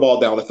to throw the ball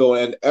down the field,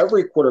 and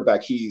every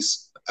quarterback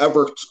he's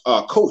ever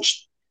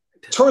coached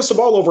turns the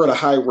ball over at a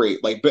high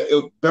rate. Like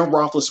Ben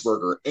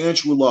Roethlisberger,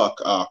 Andrew Luck,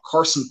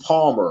 Carson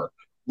Palmer,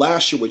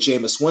 last year with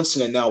Jameis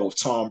Winston, and now with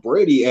Tom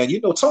Brady. And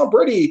Tom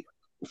Brady,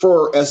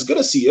 for as good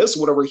as he is,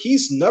 whatever,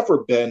 he's never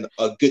been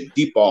a good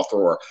deep ball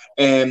thrower.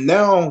 And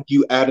now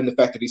you add in the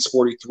fact that he's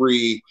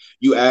 43,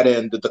 you add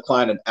in the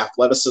decline in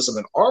athleticism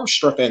and arm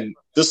strength, and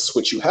this is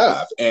what you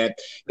have. And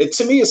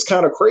to me, it's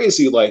kind of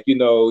crazy. Like,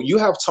 you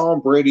have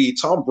Tom Brady.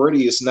 Tom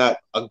Brady is not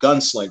a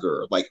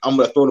gunslinger. Like, I'm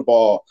going to throw the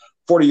ball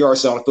 40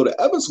 yards down the field to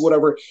Evans,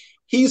 whatever.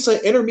 He's an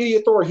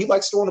intermediate thrower. He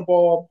likes throwing the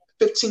ball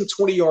 15,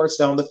 20 yards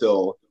down the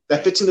field.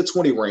 That 15 to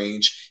 20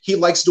 range. He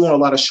likes doing a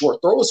lot of short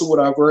throws or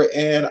whatever,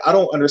 and I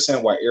don't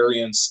understand why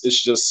Arians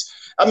is just.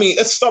 I mean,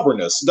 it's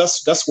stubbornness.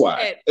 That's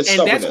why. It's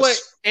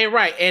stubbornness.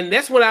 And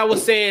that's what I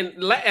was saying.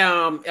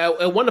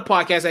 At one of the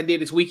podcasts I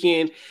did this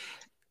weekend.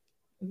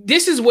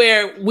 This is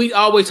where we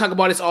always talk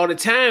about this all the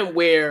time,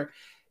 where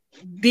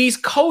these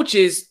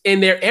coaches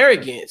and their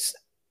arrogance,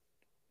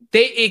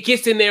 it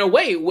gets in their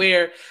way.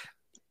 Where,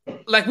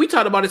 like we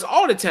talk about this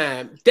all the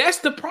time. That's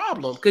the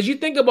problem, because you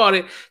think about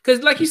it.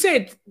 Because, like you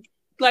said,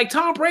 like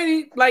Tom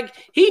Brady, like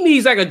he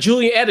needs like a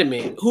Julian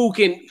Edelman who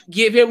can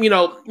give him,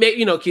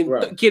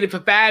 can get it for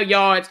 5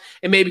 yards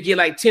and maybe get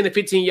like 10 to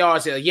 15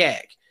 yards at a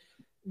yak.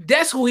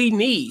 That's who he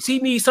needs. He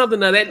needs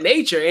something of that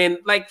nature. And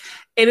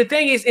the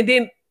thing is, and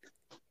then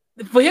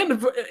for him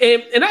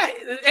to, and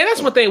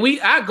that's one thing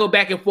I go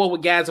back and forth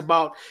with guys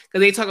about, because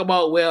they talk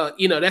about, well,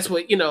 that's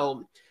what,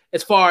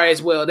 as far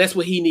as, well, that's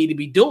what he need to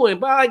be doing.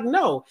 But like,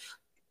 no.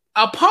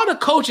 A part of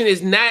coaching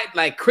is not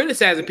like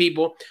criticizing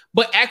people,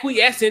 but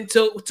acquiescing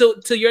to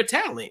your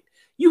talent.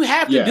 You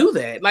have to do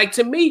that. Like,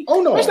 to me,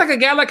 it's like a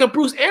guy like a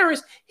Bruce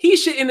Arians, he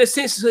should, in a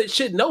sense,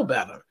 should know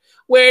better.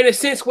 Where in a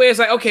sense where it's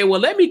like, okay, well,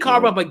 let me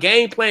carve up a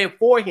game plan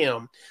for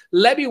him.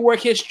 Let me work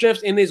his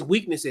strengths and his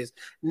weaknesses.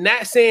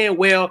 Not saying,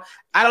 well,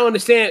 I don't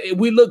understand.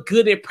 We look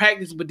good in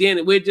practice, but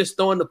then we're just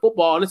throwing the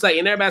football. And it's like,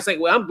 and everybody's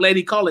like, well, I'm glad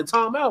he calling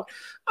Tom out.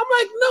 I'm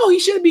like, no, he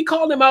shouldn't be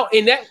calling him out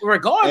in that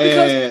regard,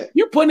 because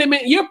you're putting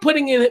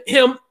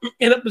him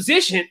in a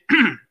position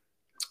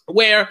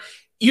where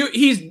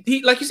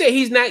he like you said,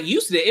 he's not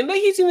used to it. And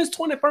like, he's in his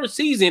 21st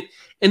season,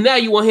 and now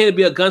you want him to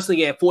be a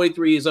gunslinger at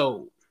 43 years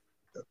old.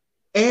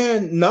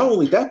 And not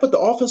only that, but the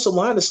offensive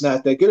line is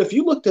not that good. If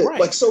you looked at,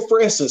 like, so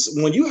for instance,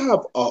 when you have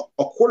a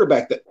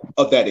quarterback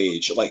of that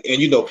age, like, and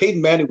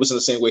Peyton Manning was in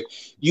the same way,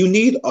 you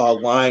need a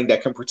line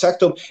that can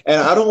protect him. And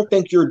I don't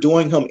think you're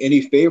doing him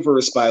any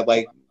favors by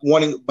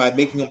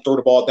making him throw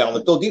the ball down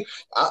the field.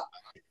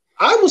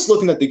 I was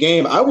looking at the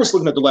game. I was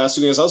looking at the last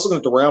 2 games. I was looking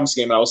at the Rams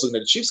game, and I was looking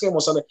at the Chiefs game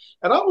on Sunday.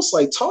 And I was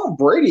like, Tom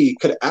Brady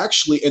could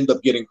actually end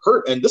up getting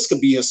hurt, and this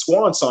could be his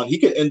swan song. He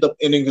could end up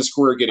ending his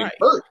career getting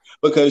hurt,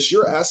 because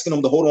you're asking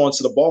him to hold on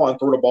to the ball and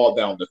throw the ball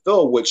down the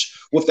field, which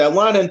with that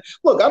line, and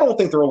look, I don't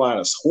think their line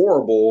is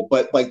horrible,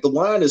 but like, the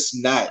line is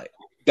not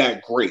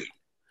that great.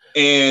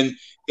 And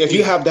if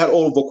you have that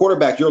old of a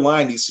quarterback, your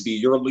line needs to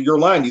be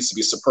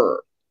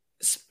superb.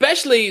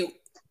 Especially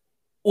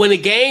when the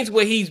games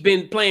where he's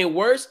been playing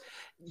worse,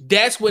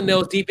 that's when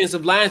those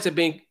defensive lines have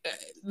been.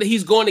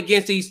 He's going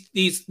against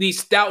these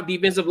stout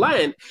defensive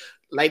line,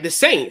 like the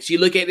Saints. You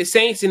look at the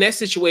Saints in that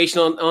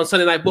situation on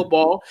Sunday Night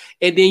Football,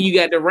 and then you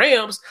got the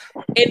Rams.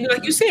 And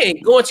like you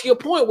said, going to your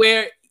point,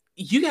 where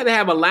you got to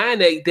have a line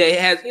that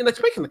has,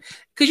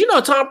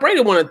 because Tom Brady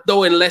want to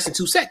throw in less than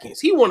 2 seconds.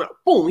 He want to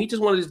boom. He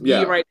just want to just be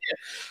right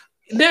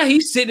there. Now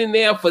he's sitting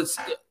there for a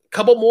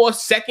couple more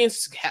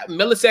seconds,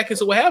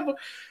 milliseconds, or whatever.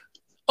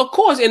 Of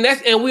course,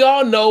 and we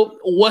all know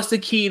what's the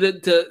key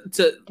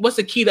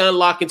to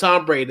unlocking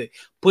Tom Brady,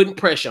 putting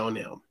pressure on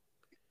him.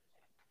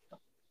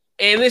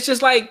 And it's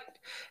just like,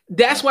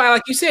 that's why,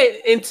 like you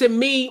said, and to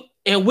me,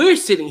 and we're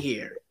sitting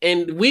here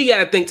and we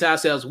got to think to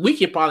ourselves, we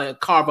can probably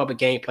carve up a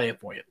game plan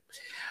for him.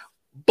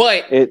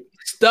 But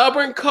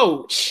stubborn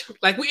coach,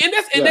 like but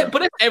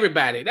that's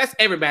everybody. That's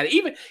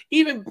everybody.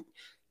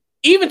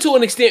 Even to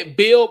an extent,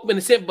 Bill, in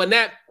a sense,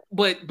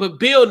 but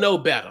Bill know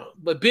better.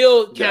 But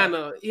Bill kind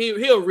of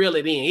he'll reel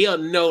it in. He'll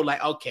know,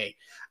 like, okay,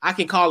 I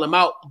can call him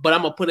out, but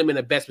I'm gonna put him in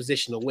the best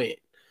position to win.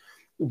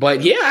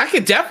 But yeah, I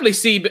could definitely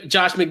see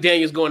Josh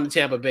McDaniels going to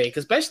Tampa Bay,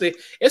 because especially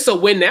it's a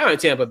win now in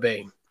Tampa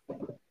Bay.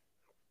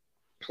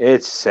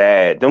 It's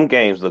sad. Them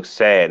games look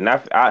sad, and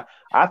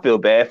I feel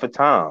bad for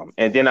Tom.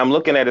 And then I'm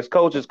looking at his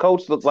coach. His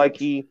coach looked like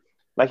he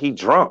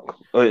drunk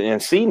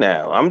and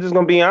senile. I'm just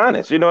gonna be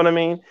honest. You know what I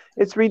mean?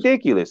 It's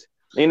ridiculous.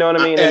 You know what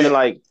I mean? And then,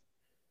 like,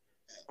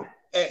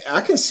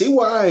 I can see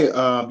why,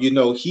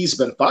 he's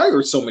been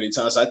fired so many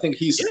times. I think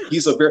he's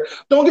a very,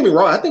 don't get me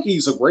wrong, I think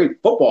he's a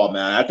great football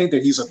man. I think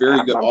that he's a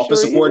very good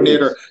offensive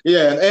coordinator.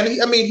 Yeah, and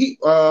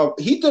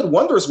he did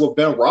wonders with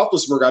Ben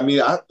Roethlisberger. I mean,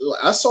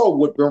 I saw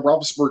what Ben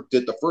Roethlisberger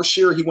did the first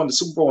year he won the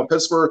Super Bowl in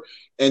Pittsburgh,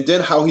 and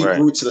then how he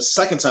grew to the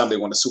second time they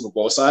won the Super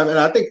Bowl. So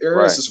I think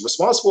Arians is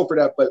responsible for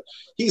that, but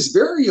he's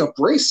very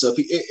abrasive,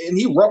 and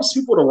he rubs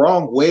people the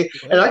wrong way.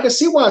 And I can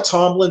see why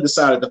Tomlin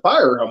decided to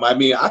fire him. I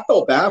mean, I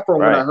felt bad for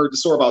him when I heard the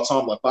story about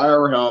Tomlin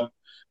fire him,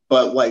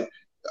 but like,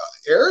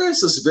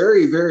 Arians is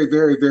very, very,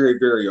 very, very,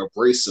 very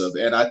abrasive,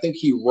 and I think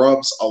he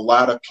rubs a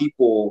lot of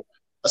people.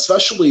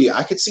 Especially,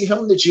 I could see him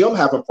and the GM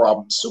having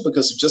problems too,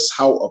 because of just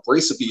how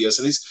abrasive he is,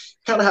 and he's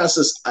kind of has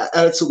this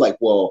attitude like,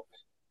 well,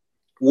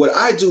 what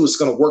I do is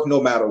going to work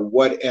no matter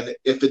what, and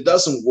if it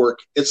doesn't work,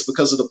 it's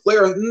because of the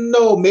player.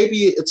 No,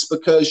 maybe it's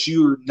because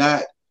you're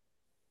not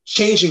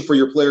changing for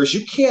your players.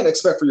 You can't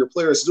expect for your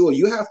players to do it.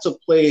 You have to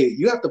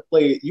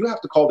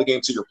call the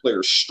game to your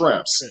players'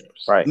 strengths,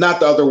 not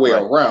the other way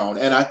around.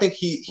 And I think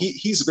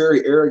he's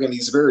very arrogant.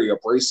 He's very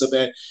abrasive,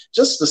 and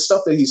just the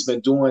stuff that he's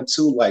been doing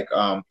too, like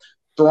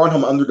throwing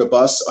him under the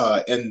bus,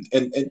 and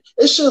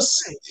it's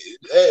just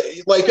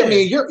like, I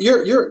mean,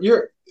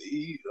 you're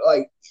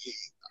like,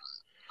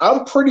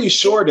 I'm pretty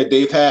sure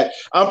that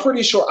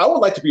I would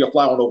like to be a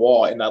fly on the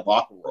wall in that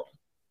locker room.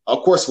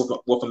 Of course,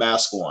 with a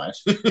mask on,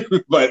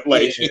 but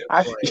like,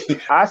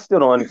 I still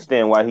don't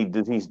understand why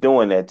he's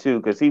doing that too.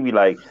 Because he'd be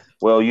like,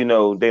 well,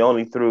 they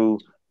only threw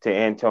to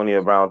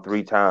Antonio Brown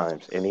 3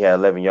 times and he had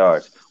 11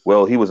 yards.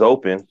 Well, he was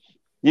open.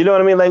 You know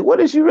what I mean? Like, what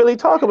is you really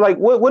talking about?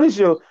 Like, what is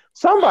your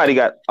somebody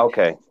got?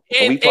 Okay,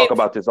 we talk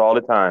about this all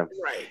the time.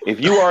 Right.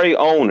 If you are a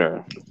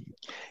owner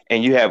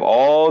and you have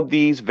all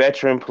these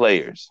veteran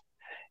players.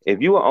 If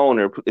you an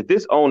owner, if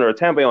this owner, a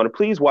Tampa Bay owner,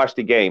 please watch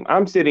the game.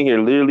 I'm sitting here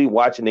literally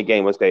watching the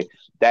game. Okay,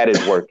 that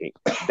is working.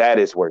 That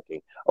is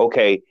working.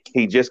 Okay,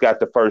 he just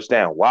got the first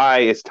down. Why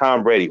is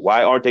Tom Brady?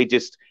 Why aren't they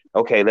just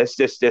okay? Let's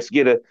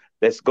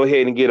go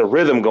ahead and get a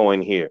rhythm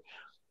going here.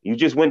 You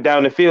just went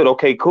down the field.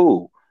 Okay,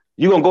 cool.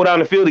 You gonna go down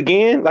the field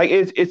again? Like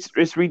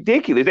it's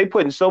ridiculous. They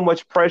putting so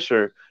much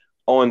pressure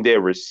on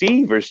their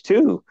receivers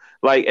too.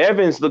 Like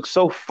Evans looks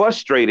so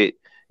frustrated.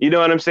 You know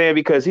what I'm saying?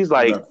 Because he's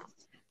like,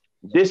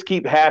 this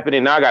keep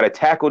happening. Now I got to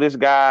tackle this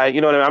guy. You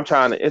know what I mean? I'm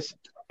trying to.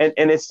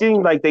 And it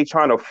seems like they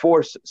trying to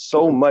force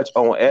so much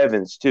on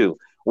Evans too.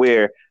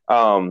 Where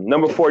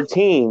number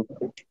 14,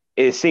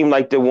 it seemed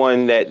like the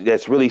one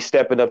that's really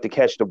stepping up to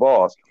catch the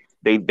balls.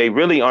 They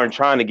really aren't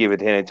trying to give it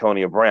to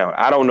Antonio Brown.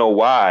 I don't know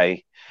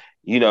why.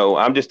 You know,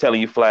 I'm just telling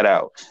you flat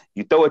out.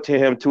 You throw it to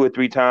him 2 or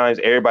 3 times,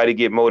 everybody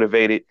get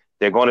motivated.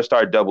 They're going to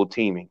start double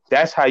teaming.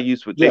 That's how you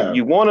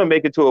want to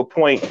make it to a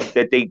point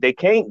that they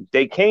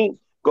can't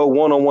go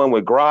one-on-one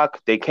with Gronk.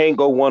 They can't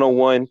go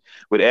one-on-one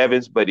with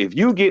Evans. But if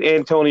you get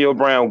Antonio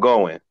Brown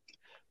going,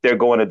 they're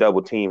going to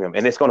double team him,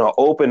 and it's going to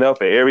open up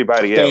for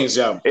everybody else.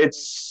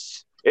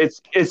 It's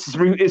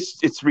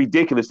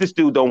ridiculous. This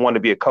dude don't want to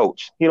be a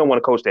coach. He don't want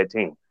to coach that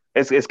team.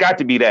 It's got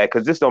to be that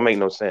because this don't make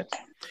no sense.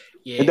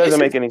 Yeah, it doesn't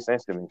make any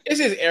sense to me.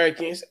 It's his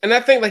arrogance. And I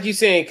think, like you're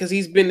saying, because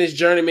he's been this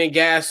journeyman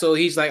guy, so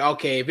he's like,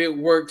 okay, if it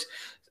worked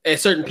at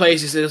certain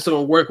places, it's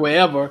going to work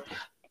wherever.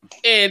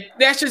 And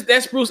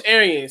that's Bruce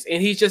Arians.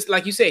 And he's just,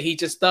 like you said, he's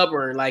just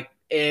stubborn.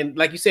 And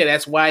like you said,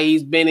 that's why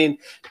he's been in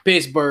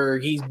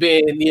Pittsburgh. He's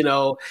been,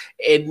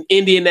 in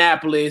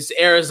Indianapolis,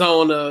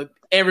 Arizona,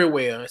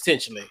 everywhere,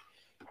 essentially.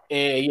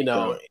 And,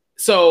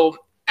 so...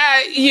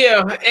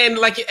 and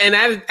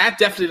I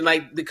definitely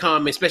like the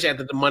comment, especially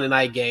after the Monday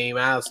night game.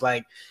 I was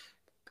like,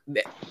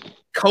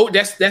 coach,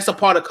 that's a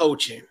part of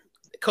coaching.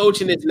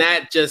 Coaching is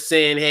not just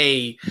saying,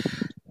 hey,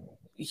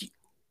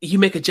 you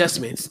make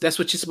adjustments. That's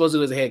what you're supposed to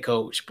do as a head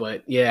coach.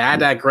 But yeah, I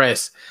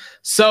digress.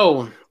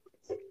 So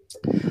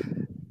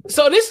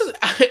this is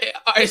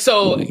all right.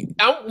 So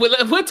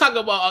we'll talk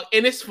about,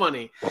 and it's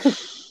funny.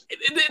 This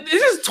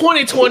is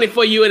 2020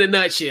 for you in a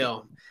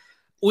nutshell.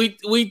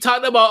 We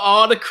talked about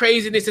all the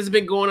craziness that's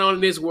been going on in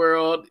this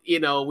world.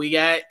 And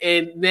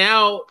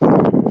now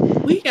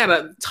we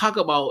gotta talk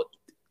about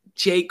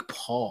Jake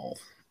Paul.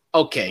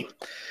 Okay,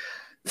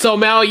 so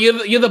Mal,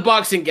 you're the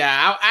boxing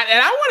guy,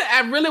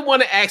 I really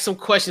want to ask some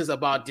questions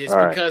about this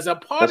because a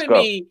part of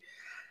me,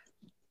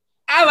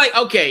 I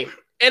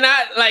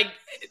like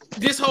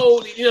this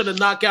whole the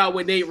knockout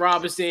with Nate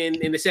Robinson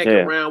in the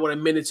second round with a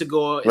minute to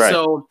go. Right.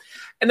 So,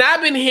 and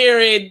I've been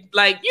hearing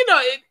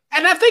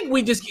and I think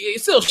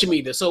it's social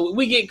media, so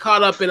we get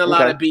caught up in a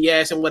lot of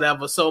BS and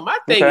whatever. So my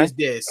thing is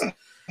this: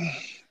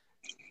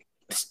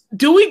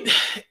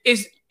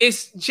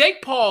 is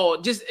Jake Paul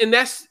just, and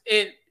that's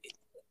it?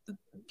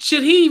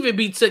 Should he even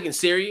be taken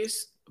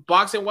serious,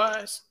 boxing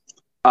wise?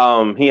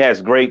 He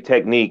has great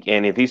technique,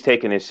 and if he's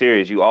taking it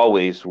serious, you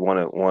always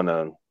want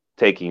to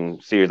take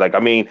him serious.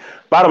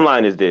 Bottom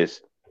line is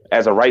this: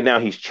 as of right now,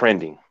 he's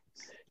trending,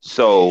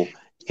 so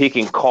he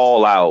can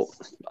call out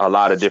a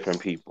lot of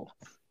different people.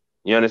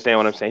 You understand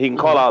what I'm saying? He can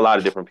call out a lot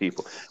of different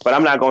people, but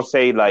I'm not gonna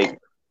say like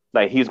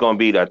he's gonna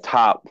be the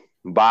top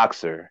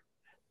boxer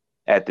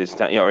at this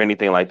time, or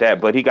anything like that.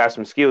 But he got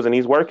some skills and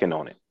he's working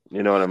on it.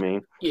 You know what I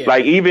mean? Yeah.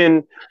 Like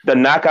even the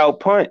knockout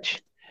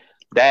punch,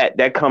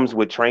 that comes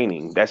with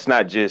training. That's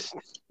not just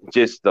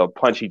the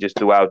punch he just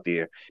threw out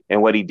there.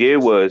 And what he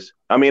did was,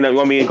 you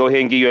want me to go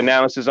ahead and give you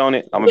analysis on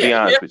it? I'm gonna be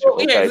honest with you.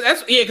 Okay?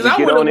 Because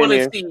I want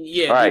to see.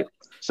 Yeah. All right.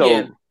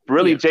 So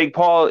really, Jake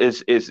Paul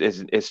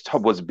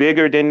was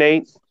bigger than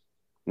Nate.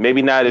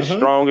 Maybe not as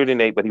stronger than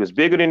Nate, but he was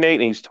bigger than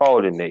Nate and he's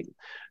taller than Nate.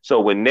 So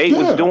what Nate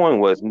was doing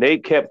was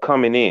Nate kept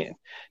coming in.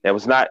 That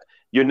was not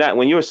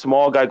when you're a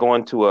small guy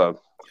going to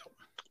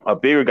a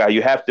bigger guy,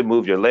 you have to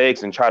move your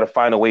legs and try to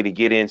find a way to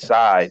get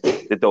inside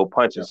to throw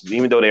punches,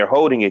 even though they're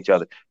holding each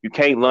other. You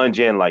can't lunge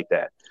in like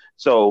that.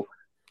 So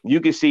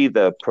you can see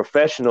the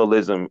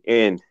professionalism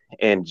in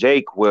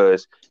Jake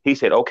was, he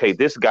said, okay,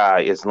 this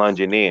guy is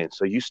lunging in.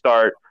 So you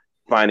start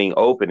finding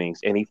openings,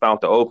 and he found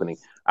the opening.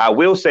 I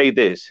will say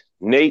this.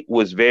 Nate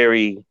was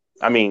in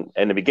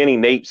the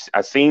beginning,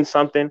 I seen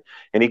something,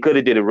 and he could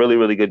have did a really,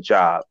 really good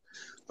job,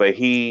 but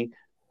he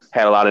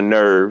had a lot of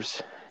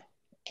nerves,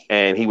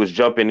 and he was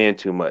jumping in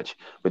too much.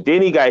 But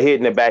then he got hit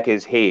in the back of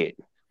his head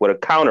with a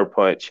counter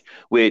punch,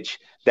 which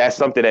that's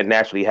something that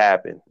naturally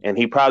happened, and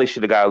he probably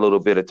should have got a little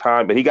bit of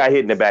time, but he got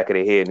hit in the back of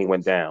the head, and he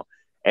went down,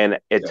 and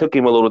it took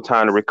him a little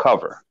time to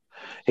recover.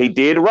 He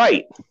did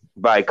right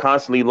by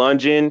constantly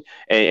lunging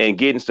and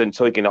getting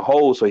so he can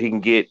hold so he can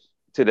get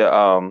to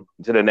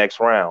the next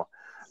round.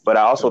 But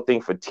I also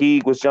think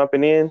fatigue was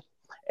jumping in,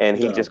 and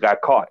he just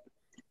got caught.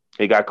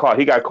 He got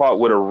caught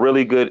with a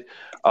really good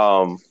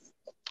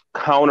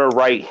counter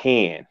right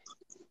hand,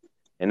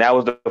 and that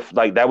was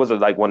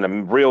one of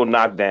the real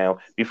knockdown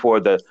before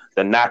the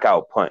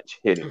knockout punch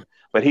hit him.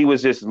 But he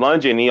was just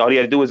lunging. All he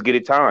had to do was get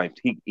it timed.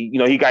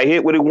 He got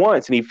hit with it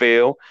once and he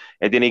fell,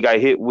 and then he got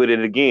hit with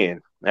it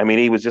again. I mean,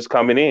 he was just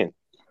coming in.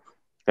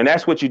 And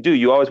that's what you do.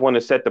 You always want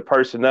to set the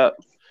person up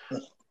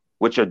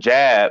with your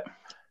jab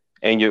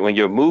and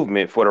your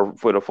movement for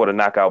the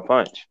knockout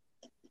punch.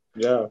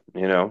 Yeah.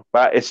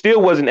 But it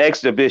still was an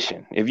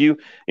exhibition. If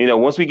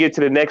once we get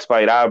to the next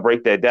fight, I'll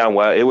break that down.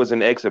 Well, it was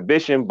an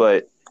exhibition,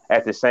 but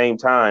at the same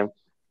time,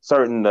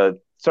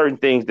 certain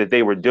things that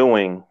they were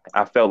doing,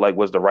 I felt like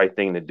was the right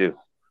thing to do.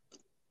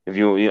 If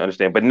you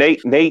understand. But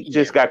Nate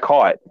just got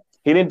caught.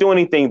 He didn't do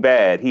anything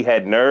bad. He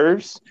had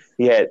nerves.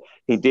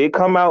 He did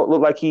come out,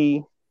 look like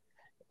he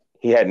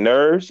had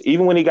nerves.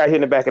 Even when he got hit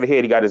in the back of the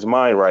head, he got his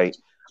mind right.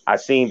 I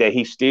seen that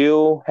he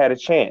still had a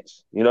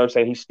chance. You know what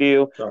I'm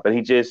saying? But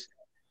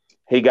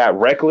he got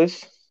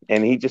reckless,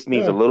 and he just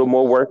needs a little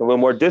more work, a little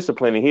more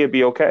discipline, and he'll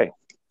be okay.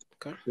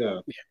 Okay. Yeah.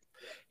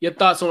 Your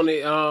thoughts on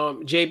it,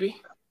 JB?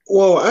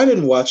 Well, I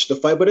didn't watch the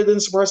fight, but it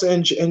didn't surprise me.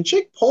 And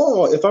Jake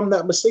Paul, if I'm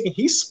not mistaken,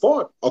 he's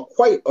fought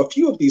quite a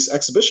few of these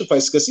exhibition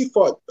fights because he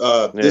fought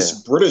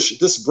this British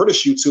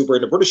YouTuber.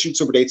 And the British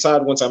YouTuber, they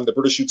tied one time. The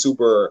British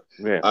YouTuber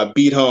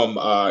beat him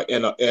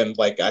in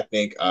like, I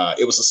think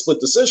it was a split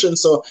decision.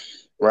 So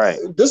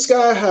this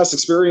guy has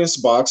experience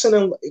boxing,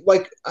 and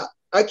like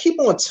I keep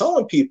on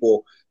telling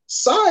people,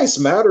 size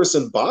matters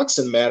in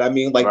boxing, man. I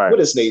mean, like what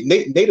is Nate?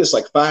 Nate is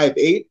like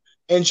 5'8".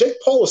 And Jake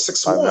Paul is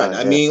 6'1".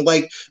 I mean,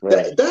 like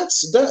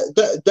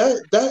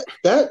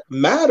that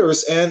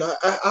matters. And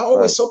I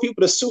always tell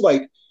people this too.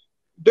 Like,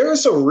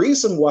 there's a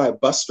reason why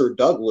Buster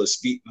Douglas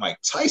beat Mike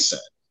Tyson.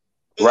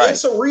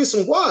 It's a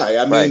reason why.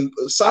 I mean,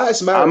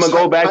 size matters. I'm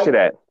gonna go back to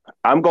that.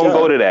 I'm gonna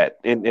go to that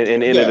in the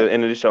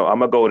end of the show. I'm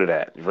gonna go to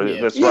that.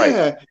 That's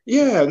right.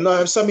 Yeah.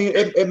 No, so, I mean,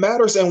 it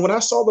matters. And when I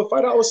saw the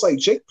fight, I was like,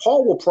 Jake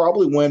Paul will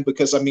probably win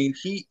because I mean,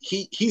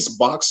 he's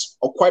boxed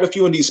quite a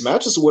few in these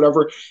matches or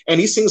whatever, and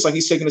he seems like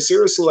he's taking it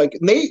seriously. Like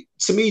Nate,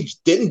 to me,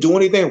 didn't do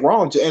anything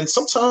wrong. And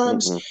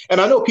sometimes,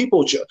 and I know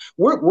people,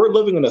 we're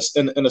living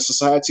in a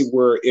society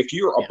where if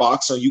you're a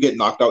boxer, you get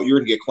knocked out, you're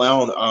gonna get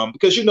clowned.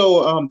 Because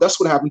that's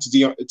what happened to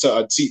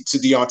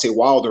Deontay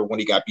Wilder when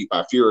he got beat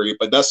by Fury.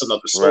 But that's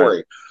another story.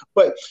 Right.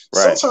 But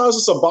sometimes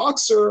as a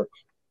boxer,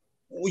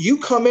 you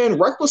come in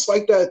reckless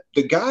like that,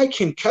 the guy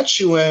can catch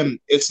you and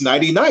it's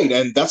nighty-night.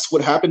 And that's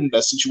what happened in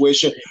that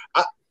situation.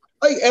 I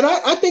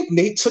think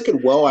Nate took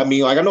it well. I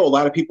mean, like, I know a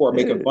lot of people are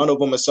making fun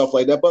of him and stuff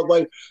like that, but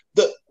like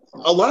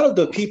a lot of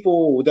the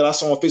people that I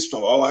saw on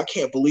Facebook, I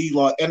can't believe,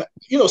 and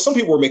some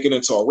people were making it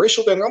into a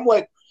racial thing. I'm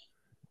like,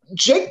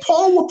 Jake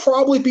Paul will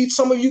probably beat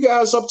some of you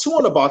guys up too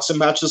in a boxing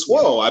match as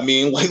well. I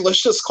mean, like,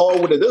 let's just call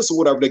it what it is or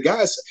whatever. The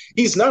guy's,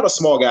 he's not a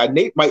small guy.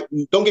 Nate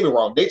don't get me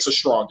wrong, Nate's a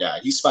strong guy.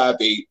 He's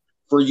 5'8".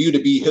 For you to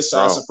be his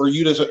size, and for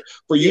you to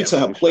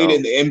have played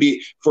in the NBA,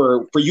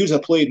 for you to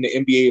have played in the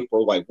NBA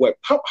for like what?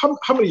 How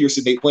many years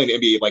did Nate play in the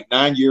NBA? Like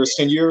 9 years,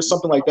 10 years,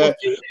 something like that.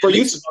 For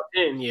you to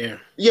 10, yeah.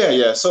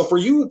 Yeah. So for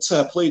you to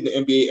have played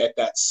in the NBA at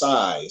that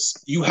size,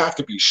 you have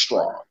to be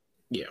strong.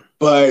 Yeah.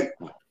 But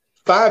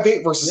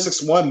 5'8"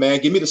 versus 6'1", man.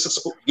 Give me the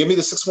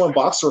 6'1"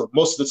 boxer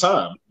most of the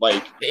time.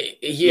 Like,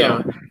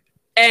 yeah.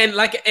 And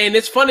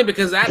it's funny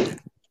because I'll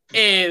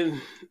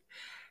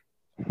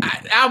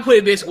put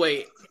it this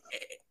way.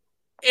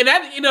 And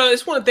that,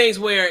 it's one of the things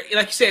where,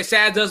 like you said,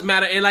 size does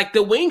matter, and like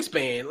the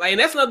wingspan, like,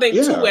 and that's another thing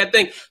too. I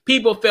think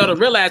people fail to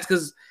realize,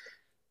 because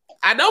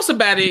I know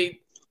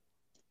somebody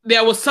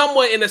that was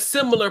somewhat in a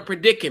similar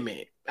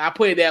predicament. I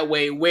put it that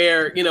way,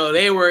 where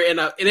they were in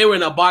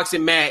a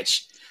boxing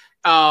match,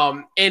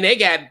 and they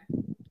got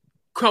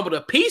crumbled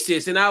to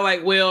pieces, and I was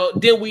like, well,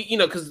 then we,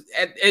 because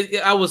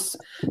that was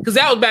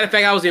matter of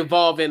fact, I was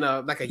involved in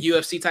a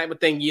UFC type of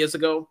thing years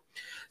ago.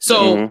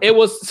 So it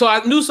was. So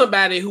I knew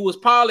somebody who was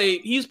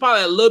probably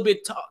a little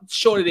bit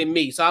shorter than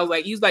me. So I was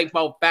like, he's like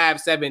about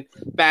 5'7",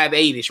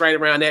 5'8" right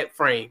around that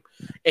frame.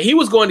 And he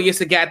was going against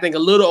a guy, I think, a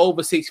little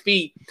over 6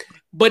 feet.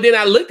 But then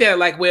I looked at it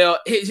like, well,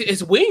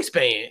 his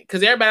wingspan,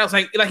 because everybody was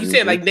like you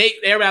said, like Nate.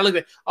 Everybody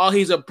looked at,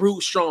 he's a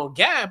brute, strong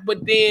guy.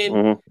 But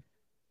then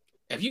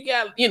if you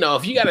got,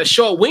 if you got a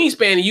short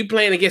wingspan and you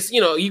playing against,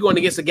 you're going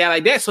against a guy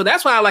like that. So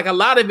that's why I like a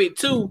lot of it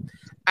too.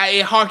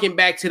 It harkened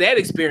back to that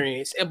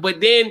experience.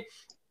 But then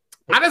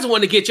I just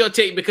want to get your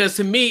take, because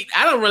to me,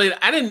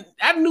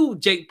 I knew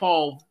Jake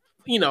Paul,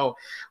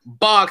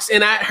 box,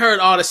 and I heard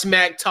all the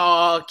smack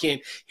talk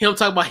and him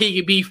talk about he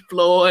could beat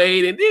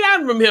Floyd, and then I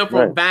remember him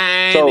from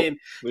Vine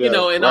and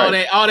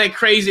all that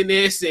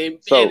craziness and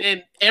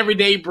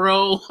everyday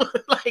bro,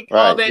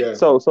 all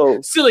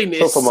that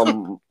silliness. So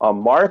from a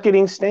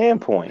marketing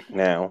standpoint,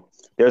 now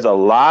there's a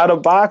lot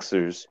of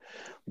boxers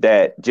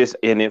that just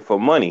in it for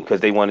money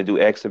because they want to do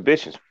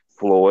exhibitions.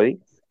 Floyd,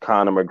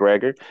 Conor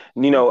McGregor,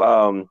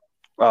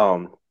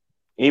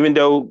 even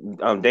though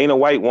Dana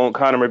White want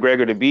Conor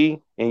McGregor to be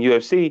in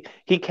UFC,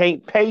 he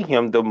can't pay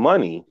him the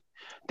money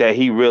that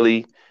he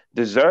really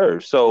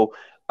deserves. So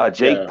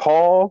Jake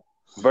Paul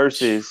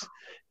versus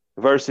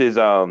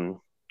Conor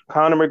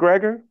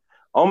McGregor,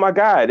 oh my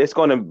God, it's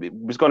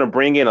gonna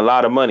bring in a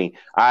lot of money.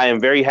 I am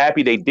very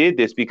happy they did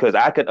this because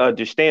I could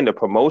understand the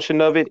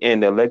promotion of it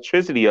and the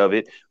electricity of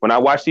it. When I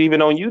watched it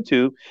even on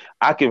YouTube,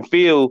 I can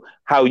feel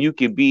how you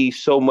could be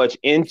so much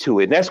into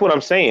it. And that's what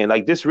I'm saying.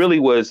 Like this really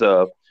was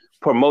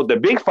promote. The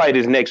big fight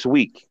is next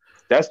week.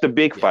 That's the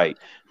big fight.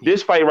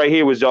 This fight right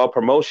here was y'all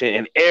promotion,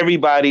 and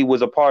everybody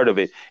was a part of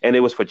it, and it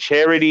was for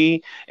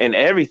charity and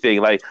everything.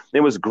 Like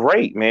it was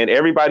great, man.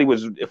 Everybody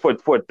was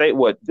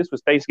what this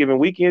was Thanksgiving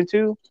weekend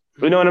too.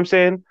 You know what I'm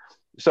saying?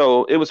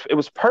 So it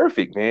was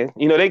perfect, man.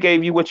 You know they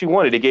gave you what you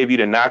wanted. They gave you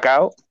the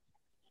knockout.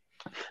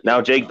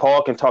 Now Jake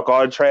Paul can talk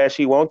all the trash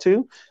he wants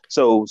to.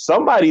 So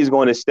somebody's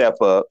going to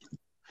step up.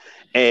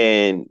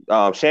 And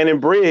Shannon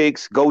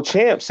Briggs, Go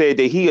Champ, said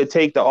that he would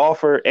take the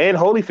offer and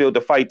Holyfield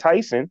to fight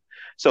Tyson.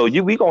 So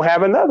we gonna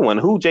have another one.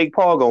 Who Jake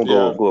Paul gonna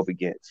go up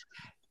against?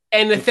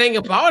 And the thing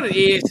about it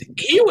is,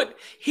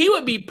 he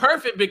would be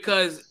perfect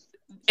because,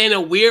 in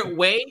a weird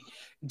way,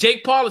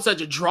 Jake Paul is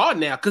such a draw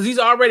now because he's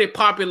already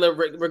popular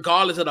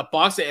regardless of the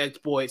boxing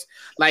exploits.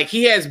 Like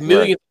he has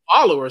millions of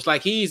followers.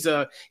 Like he's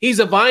a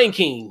Vine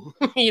king.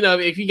 You know,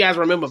 if you guys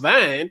remember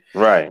Vine,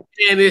 right?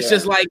 And it's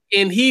just like,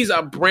 and he's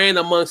a brand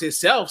amongst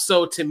himself.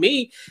 So to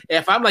me,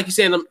 if I'm like you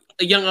saying, I'm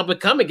a young up and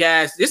coming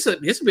guys, this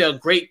would be a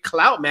great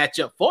clout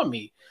matchup for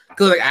me.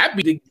 Because like I'd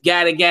be the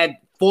guy that got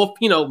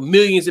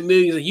millions and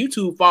millions of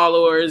YouTube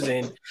followers,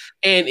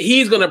 and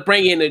he's gonna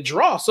bring in the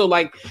draw. So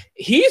like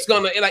he's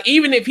gonna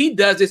even if he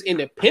does this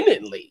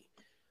independently,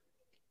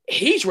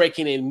 he's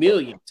raking in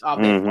millions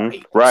off that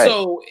fight. Right.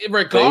 So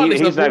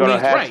regardless, he's not gonna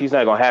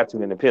have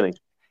to independently.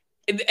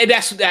 And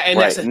that's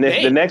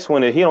the next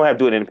one is he don't have to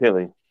do it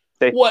independently.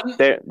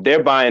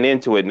 They're buying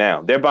into it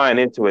now. Yeah,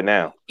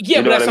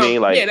 you know what I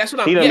mean? Like that's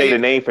what he done made a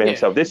name for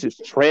himself. This is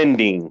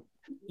trending.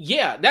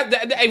 Yeah, that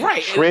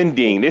right.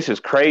 Trending. This is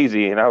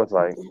crazy. And I was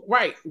like,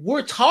 right.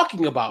 We're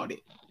talking about it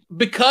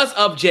because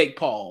of Jake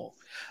Paul,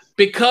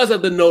 because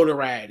of the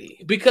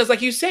notoriety, because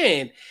like you're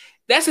saying,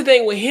 that's the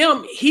thing with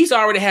him. He's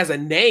already has a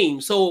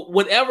name. So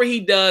whatever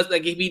he does,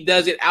 like if he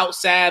does it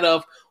outside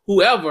of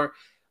whoever,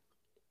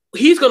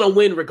 he's going to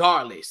win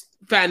regardless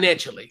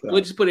financially. Yeah.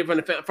 We'll just put it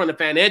from the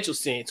financial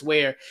sense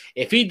where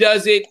if he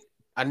does it,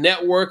 a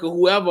network or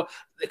whoever,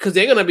 because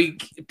they're going to be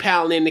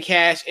piling in the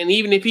cash. And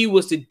even if he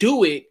was to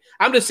do it,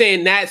 I'm just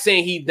saying, not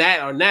saying he's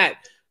that or not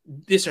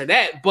this or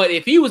that, but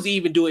if he was to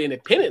even do it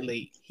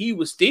independently, he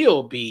would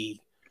still be,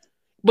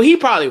 but he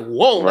probably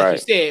won't, like you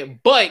said,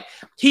 but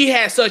he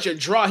has such a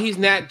draw. He's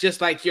not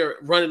just like your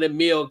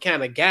run-of-the-mill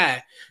kind of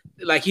guy.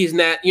 Like he's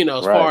not,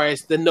 as far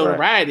as the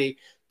notoriety,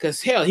 because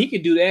hell, he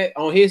could do that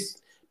on his,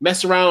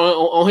 mess around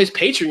on his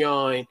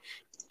Patreon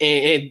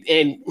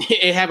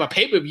and have a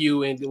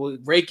pay-per-view and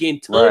rake in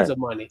tons of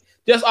money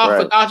just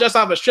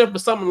off a strip or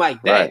something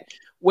like that. Right.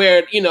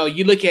 Where,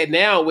 you look at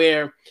now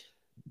where,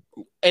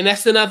 and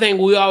that's another thing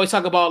we always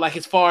talk about, like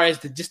as far as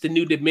just the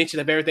new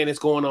dimension of everything that's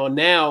going on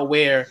now,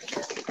 where,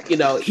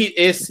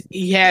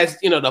 he has,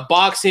 the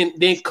boxing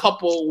then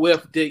coupled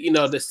with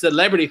the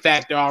celebrity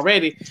factor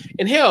already.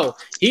 And hell,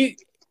 he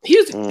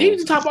used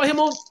to talk about him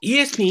on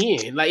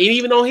ESPN, like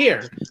even on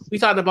here. We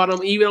talked about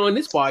him even on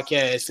this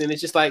podcast. And it's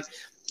just like,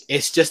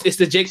 it's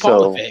the Jake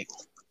Paul effect.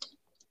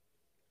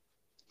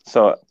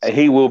 So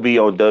he will be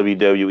on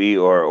WWE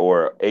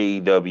or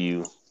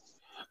AEW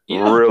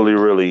really,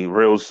 really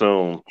real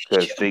soon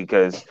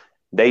because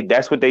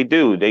that's what they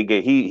do. They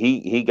get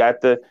he got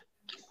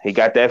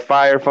that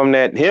fire from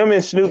that. Him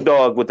and Snoop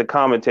Dogg with the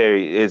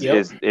commentary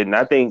is and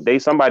I think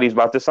somebody's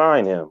about to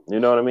sign him.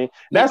 You know what I mean?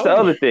 That's the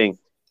other thing.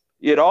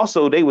 It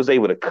also they was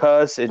able to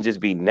cuss and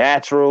just be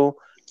natural.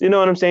 You know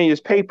what I'm saying?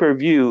 Just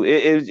pay-per-view.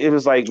 It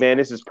was like, man,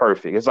 this is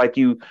perfect. It's like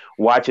you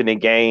watching a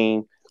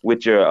game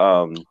with your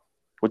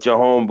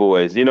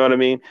homeboys, you know what I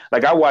mean?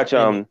 Like I watch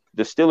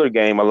the Steeler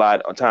game a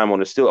lot of time on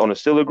the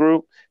Steeler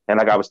group, and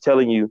like I was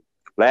telling you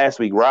last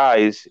week,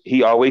 Rise,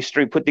 he always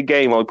put the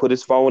game on, put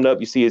his phone up,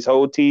 you see his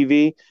whole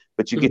TV,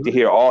 but you get to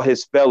hear all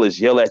his fellas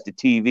yell at the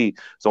TV.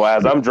 So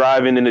as I'm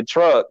driving in the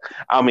truck,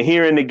 I'm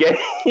hearing the game.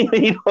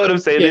 You know what I'm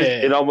saying?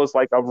 It's almost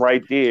like I'm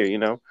right there,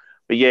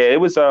 But yeah, it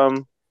was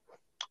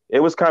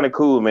kind of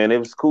cool, man. It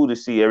was cool to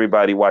see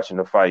everybody watching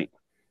the fight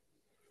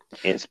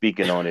and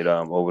speaking on it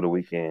over the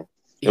weekend.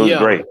 It was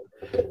great.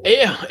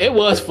 Yeah, it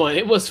was fun.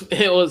 It was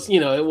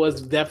it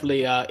was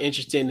definitely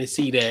interesting to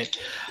see that.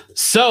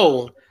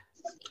 So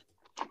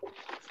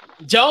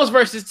Jones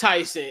versus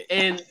Tyson,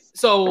 and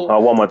so I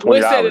want my $20.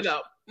 We'll set it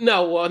up.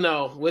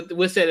 No,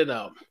 we'll set it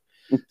up.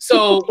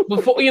 So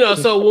before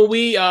so when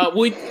we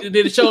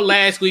did a show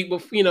last week,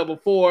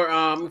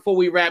 before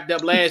we wrapped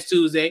up last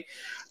Tuesday,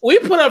 we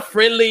put a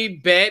friendly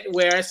bet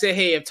where I said,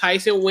 hey, if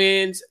Tyson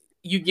wins,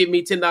 you give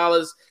me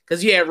 $10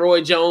 because you had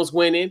Roy Jones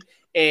winning.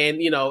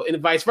 And and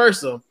vice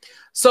versa.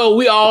 So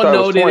we all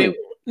know that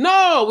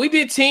we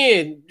did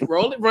 10.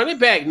 Run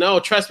it back. No,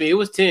 trust me, it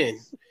was 10.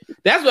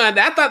 That's what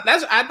I thought.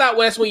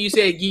 That's when you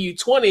said give you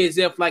 20 as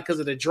if like because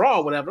of the draw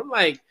or whatever. I'm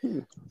like,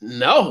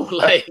 no,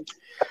 like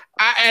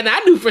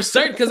I knew for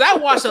certain because I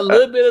watched a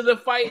little bit of the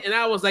fight and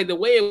I was like the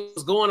way it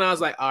was going. I was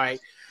like, all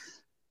right,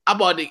 I'm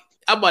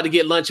about to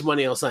get lunch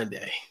money on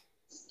Sunday.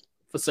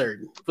 for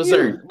certain. But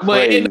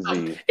it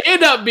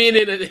ended up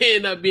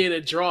being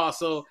a draw.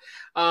 So,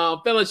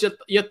 fellas,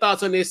 your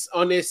thoughts on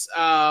this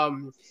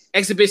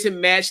exhibition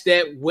match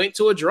that went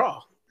to a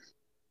draw?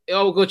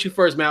 I'll go to you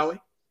first,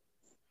 Maui.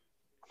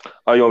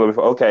 Oh, you want to go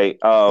before? Okay.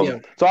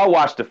 So I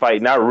watched the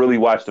fight. Not really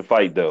watched the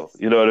fight though.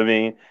 You know what I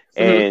mean?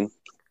 Mm-hmm.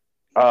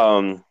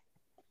 And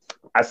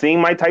I seen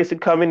Mike Tyson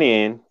coming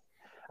in.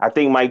 I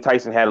think Mike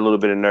Tyson had a little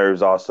bit of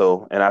nerves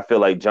also, and I feel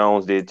like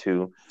Jones did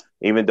too.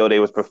 Even though they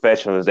was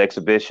professional, as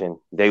exhibition,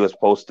 they was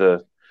supposed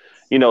to,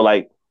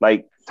 like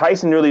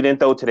Tyson really didn't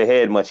throw to the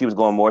head much. He was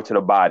going more to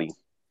the body.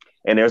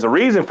 And there's a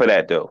reason for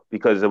that, though,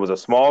 because it was a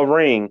small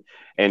ring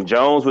and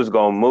Jones was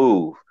going to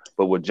move.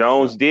 But what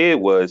Jones did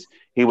was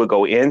he would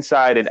go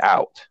inside and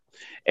out.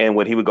 And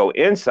when he would go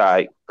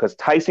inside, because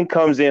Tyson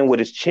comes in with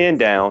his chin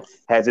down,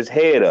 has his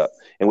head up.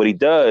 And what he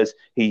does,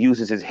 he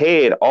uses his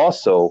head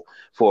also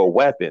for a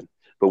weapon.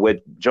 But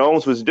what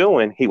Jones was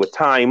doing, he would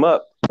tie him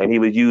up and he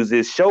would use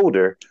his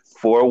shoulder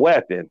for a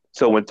weapon.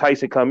 So when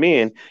Tyson come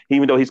in,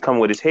 even though he's coming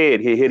with his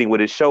head, he hit him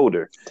with his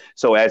shoulder.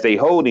 So as they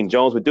holding,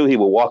 Jones would do, he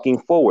would walking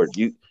forward.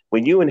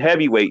 When you in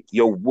heavyweight,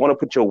 you'll want to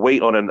put your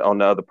weight on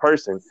the other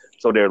person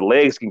so their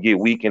legs can get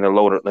weak in the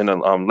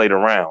later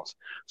rounds.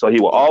 So he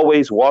will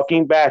always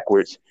walking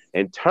backwards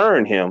and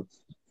turn him,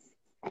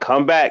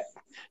 come back,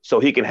 so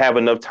he can have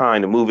enough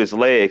time to move his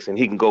legs and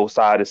he can go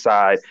side to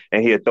side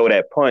and he'll throw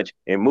that punch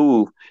and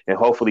move and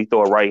hopefully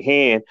throw a right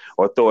hand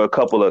or throw a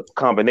couple of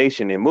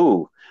combination and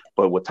move.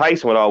 But what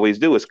Tyson would always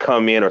do is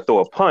come in or throw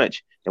a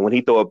punch. And when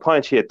he throw a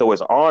punch, he'd throw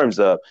his arms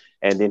up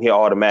and then he'll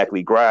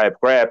automatically grab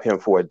him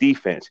for a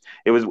defense.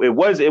 It was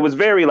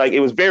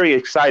very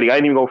exciting. I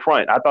didn't even go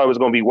front. I thought it was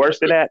going to be worse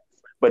than that.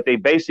 But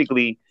it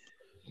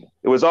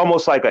was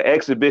almost like an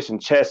exhibition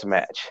chess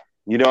match.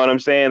 You know what I'm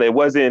saying? It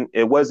wasn't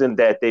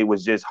that they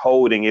was just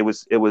holding. It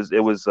was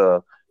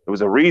a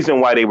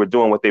reason why they were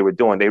doing what they were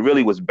doing. They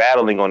really was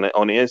battling on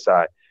the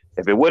inside.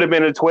 If it would have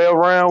been a 12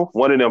 round,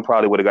 one of them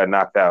probably would have got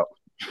knocked out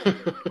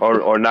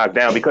or knocked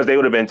down because they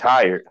would have been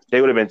tired.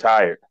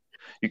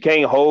 You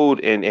can't hold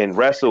and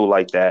wrestle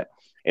like that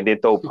and then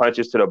throw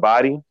punches to the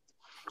body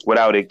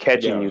without it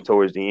catching you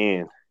towards the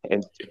end.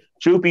 And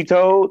truth be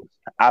told,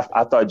 I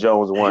thought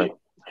Jones won.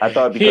 I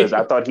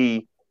thought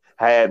he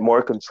had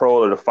more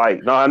control of the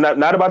fight. No, I'm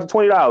not about the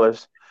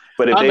 $20,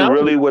 but if they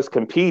really was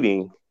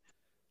competing,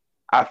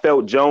 I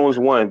felt Jones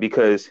won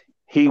because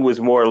he was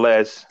more or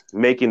less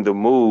making the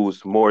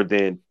moves more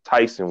than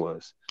Tyson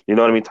was. You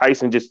know what I mean?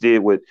 Tyson just did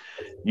what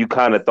you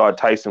kind of thought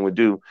Tyson would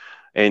do,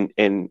 and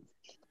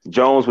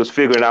Jones was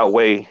figuring out a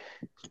way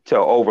to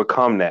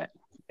overcome that,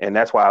 and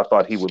that's why I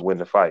thought he would win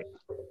the fight.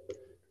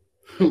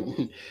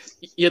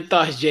 Your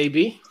thoughts,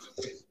 JB?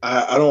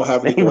 I don't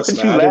have any thoughts,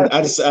 man.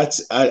 I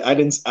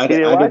didn't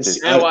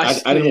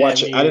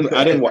watch it. I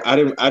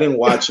didn't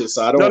watch it,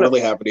 so I don't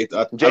really have any.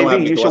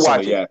 JB, you should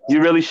watch it.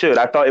 You really should.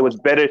 I thought it was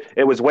better.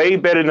 It was way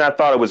better than I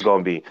thought it was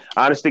going to be.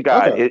 Honest to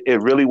God,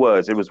 it really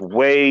was. It was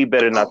way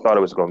better than I thought it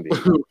was going to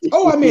be.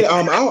 Oh, I mean,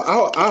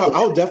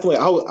 I'll definitely,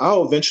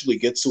 I'll eventually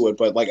get to it,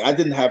 but like I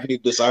didn't have any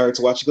desire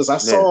to watch it because I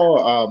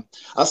saw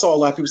a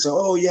lot of people say,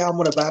 "Oh yeah, I'm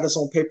going to buy this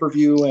on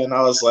pay-per-view," and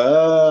I was like,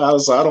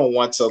 I don't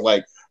want to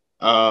like.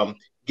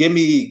 Give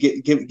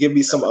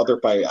me some other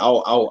fight.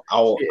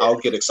 I'll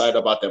get excited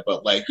about that.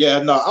 But like,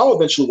 yeah, no, I'll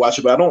eventually watch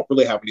it. But I don't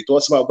really have any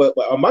thoughts about it.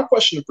 But my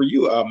question for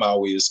you,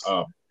 Maui, is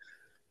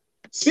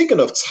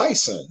speaking of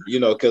Tyson,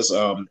 because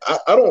I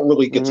don't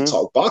really get to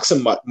talk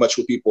boxing much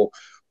with people.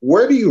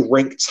 Where do you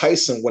rank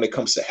Tyson when it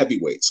comes to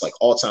heavyweights, like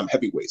all-time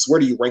heavyweights? Where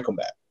do you rank him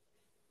at?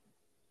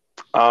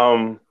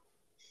 Oh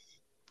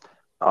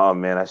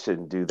man, I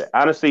shouldn't do that.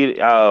 Honestly,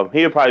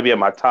 he'll probably be in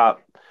my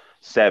top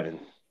 7.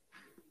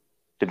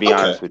 To be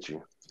honest with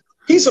you.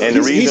 He's in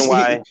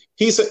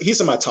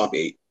my top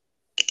 8.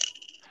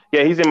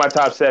 Yeah, he's in my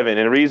top 7,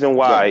 and the reason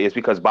why is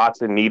because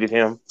boxing needed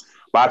him.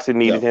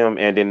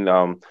 And then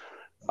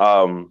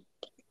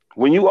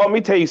let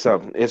me tell you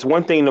something. It's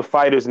one thing the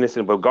fighters and this,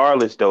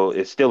 regardless though,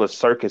 it's still a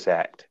circus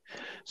act.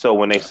 So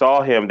when they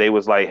saw him, they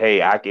was like,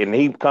 "Hey, and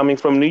he coming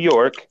from New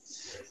York,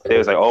 they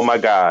was like, oh my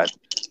God,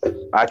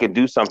 I could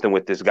do something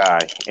with this guy."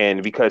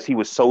 And because he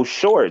was so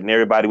short and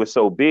everybody was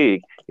so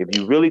big, if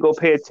you really go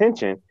pay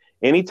attention.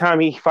 Anytime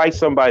he fights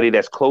somebody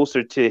that's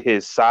closer to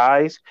his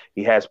size,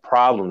 he has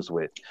problems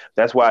with.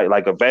 That's why,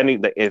 like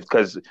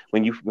because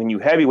when you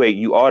heavyweight,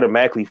 you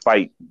automatically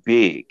fight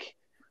big.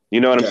 You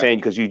know what I'm saying?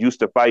 Because you're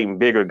used to fighting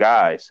bigger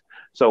guys.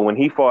 So when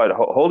he fought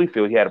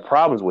Holyfield, he had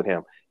problems with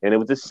him, and it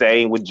was the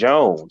same with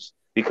Jones.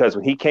 Because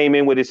when he came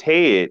in with his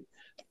head,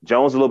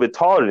 Jones a little bit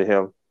taller than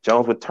him.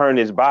 Jones would turn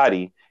his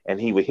body, and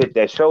he would hit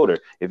that shoulder.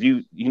 If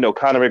you know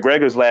Conor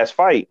McGregor's last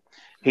fight,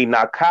 he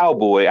knocked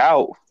Cowboy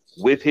out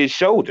with his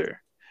shoulder.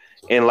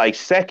 In like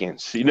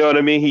seconds, you know what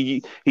I mean?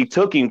 He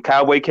took him.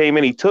 Cowboy came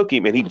in, he took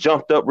him, and he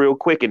jumped up real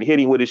quick and hit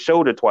him with his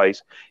shoulder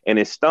twice, and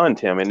it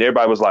stunned him. And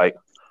everybody was like,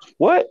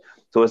 "What?"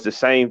 So it's the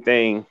same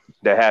thing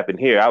that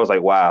happened here. I was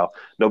like, "Wow,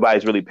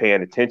 nobody's really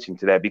paying attention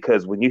to that,"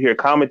 because when you hear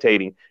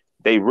commentating,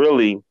 they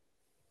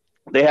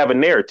have a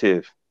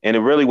narrative, and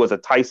it really was a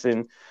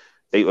Tyson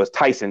It was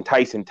Tyson.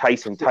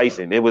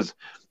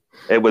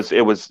 It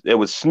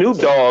was Snoop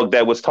Dogg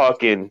that was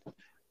talking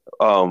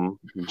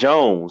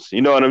Jones.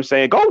 You know what I'm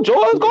saying? Go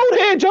Jones, go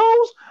ahead,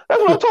 Jones. That's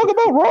what I'm talking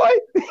about, Roy.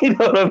 You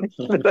know what I mean?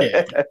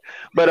 Yeah.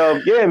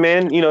 But yeah,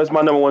 man, you know, it's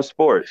my number one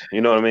sport.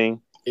 You know what I mean?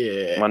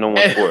 Yeah. My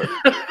number one sport.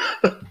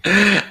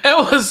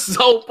 It was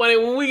so funny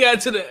when I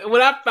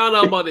found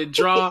out about the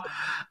draw.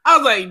 I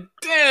was like,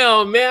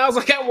 damn, man. I was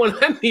like,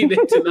 I needed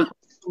to know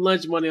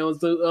lunch money on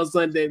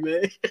Sunday,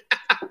 man.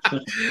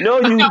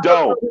 No, you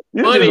don't.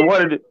 You just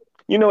wanted to,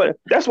 you know what?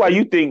 That's why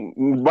you think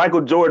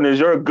Michael Jordan is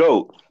your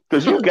GOAT.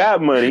 Because you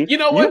got money. You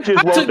know what? You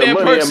just want the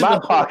money personal. In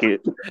my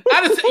pocket.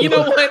 You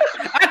know what?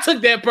 I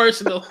took that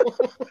personal.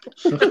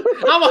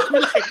 I'm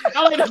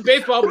like a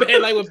baseball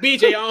bat, like with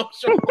BJ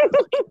Armstrong.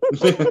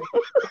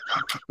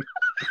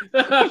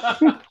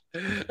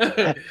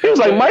 He was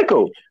like,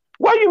 Michael,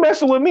 why you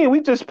messing with me?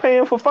 We just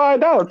paying for $5,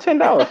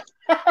 $10.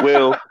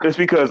 Well, it's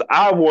because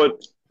I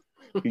want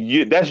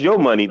you. That's your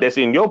money. That's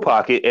in your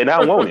pocket, and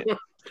I want it.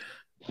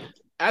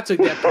 I took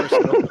that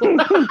personal.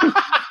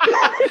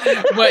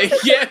 But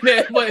yeah,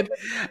 man. But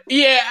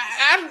yeah,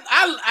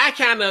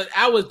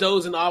 I was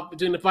dozing off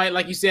during the fight,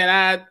 like you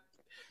said.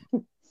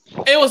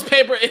 It was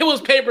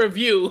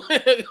pay-per-view.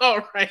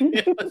 All right,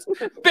 it was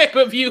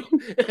pay-per-view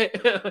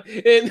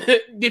and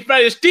the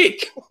Friday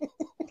stick.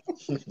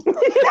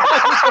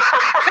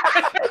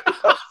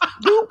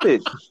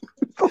 Stupid.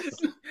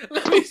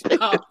 Let me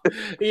stop.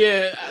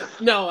 Yeah,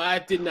 no, I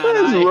did not.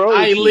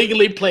 I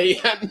illegally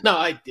played. No,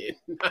 I did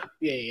not.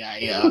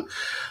 Yeah.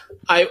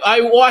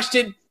 I watched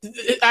it.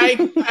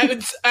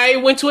 I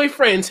went to a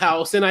friend's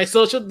house and I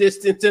social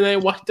distanced and I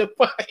watched the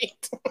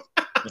fight.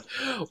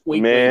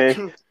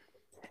 Man,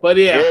 but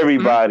yeah,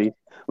 everybody.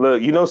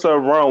 Look, you know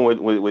something wrong with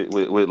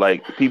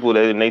like people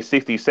that in their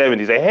 60s,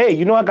 70s. Say, hey,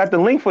 you know I got the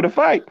link for the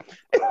fight.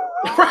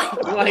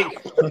 Right, like,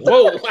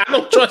 whoa, I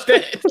don't trust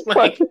that.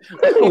 Like,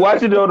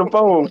 watch it on the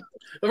phone.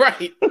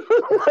 Right.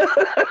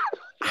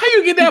 How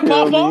you get that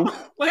pawpaw?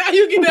 Like, how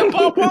you get that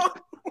pawpaw?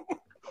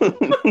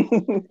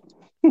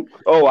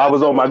 Oh, I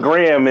was on my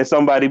gram and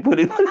somebody put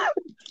it.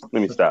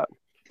 Let me stop.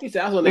 He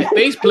said I was on that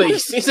face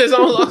place. He says I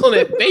was on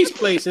that face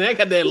place and I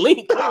got that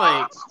link. I'm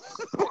like,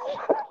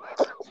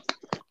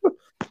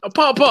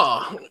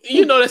 Pawpaw,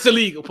 you know that's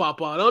illegal,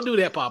 Pawpaw. Don't do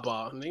that,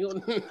 Pawpaw.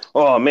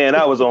 Oh man,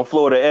 I was on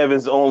Florida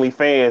Evans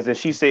OnlyFans, and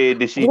she said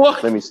that she.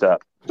 What? Let me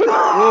stop.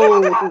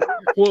 Whoa.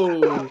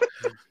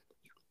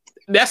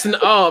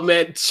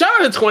 Man.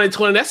 Shout out to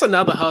 2020. That's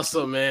another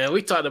hustle, man.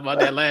 We talked about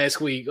that last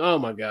week. Oh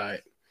my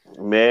god.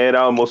 Man,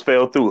 I almost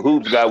fell through.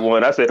 Hoops got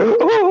one. I said,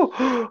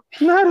 "Oh,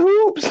 not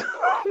hoops."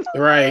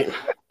 Right.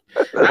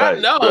 I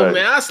know,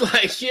 man. I was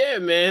like, yeah,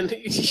 man.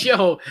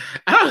 Yo,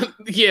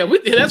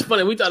 that's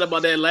funny. We talked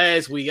about that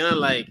last week. And I'm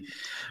like,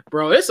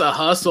 bro, it's a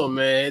hustle,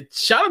 man.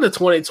 Shout out to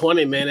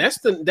 2020, man. That's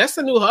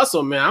the new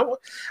hustle, man.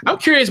 I'm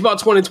curious about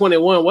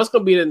 2021. What's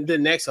gonna be the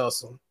next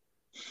hustle?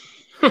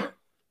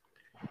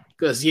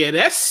 Because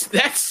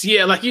that's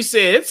like you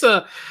said,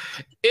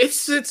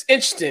 it's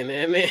interesting,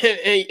 and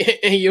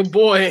your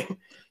boy.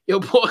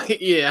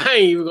 Yeah, I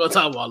ain't even gonna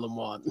talk about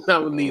Lamar.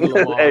 I'm gonna leave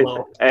Lamar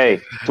alone. Hey,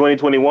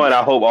 2021.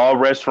 I hope all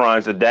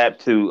restaurants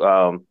adapt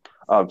to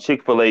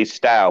Chick-fil-A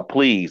style,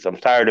 please. I'm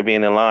tired of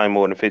being in line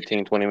more than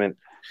 15, 20 minutes.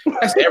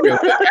 That's everywhere.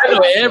 I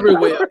know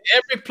everywhere.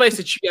 Every place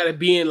that you gotta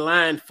be in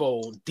line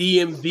for.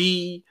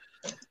 DMV,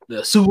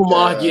 the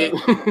supermarket.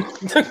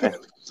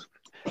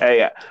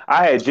 Hey,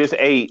 I had just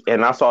ate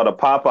and I saw the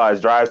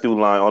Popeyes drive-through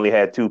line only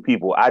had 2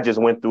 people. I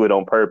just went through it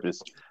on purpose.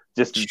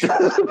 And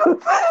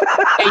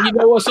you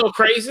know what's so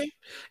crazy?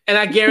 And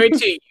I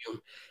guarantee you,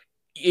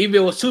 if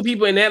there was 2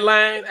 people in that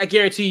line, I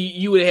guarantee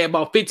you would have had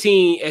about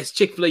 15 as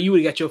Chick-fil-A. You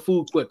would have got your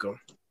food quicker.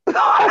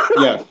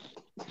 Yeah.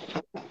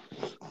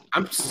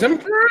 I'm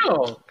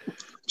real.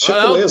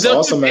 Chick-fil-A is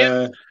awesome,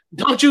 man.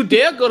 Don't you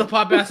dare go to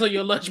Popeyes on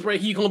your lunch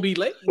break. You're going to be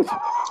late.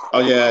 Oh,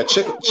 yeah.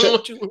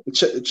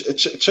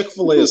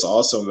 Chick-fil-A is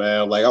awesome,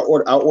 man. Like, I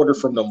ordered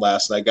from them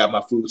last night. Got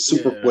my food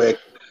super quick.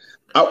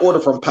 I order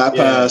from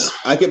Popeyes.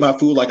 Yeah. I get my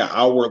food like an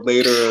hour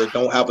later.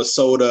 Don't have a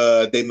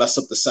soda. They mess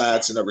up the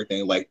sides and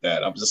everything like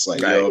that. I'm just like,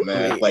 yo,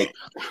 man. Like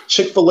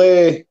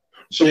Chick-fil-A,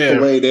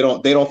 they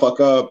don't fuck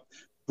up.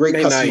 Great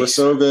customer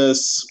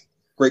service.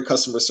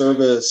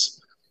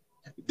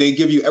 They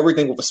give you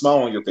everything with a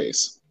smile on your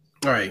face.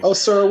 All right. Oh,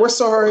 sir, we're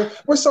sorry.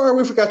 We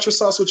forgot your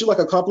sauce. Would you like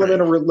a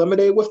complimentary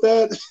lemonade with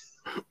that?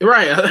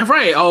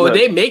 Right. Oh, look,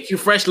 they make you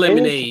fresh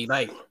lemonade.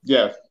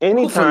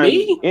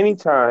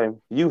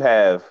 Anytime you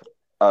have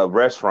a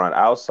restaurant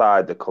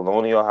outside the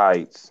Colonial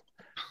Heights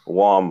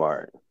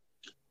Walmart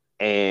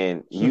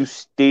and you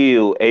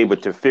still able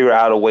to figure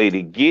out a way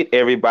to get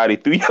everybody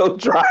through your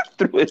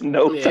drive-through in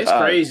no time. It's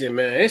crazy,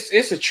 man.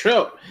 It's a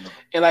trip.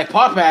 And like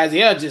Popeyes,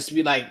 they'll just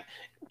be like,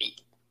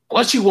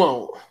 what you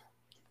want?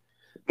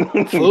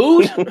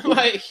 Food?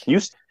 Like you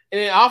and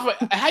then offer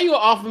how you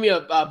offer me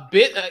a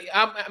bit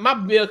my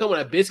bill come with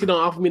a biscuit, don't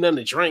offer me nothing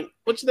to drink.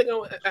 What you think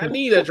I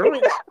need a drink?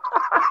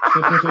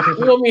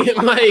 You want me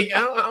like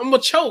I'm a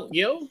choke,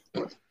 yo.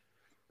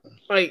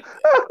 Like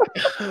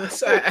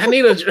I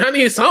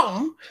need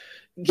something.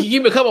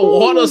 give me a cup of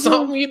water or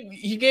something.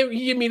 You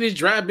give me this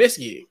dry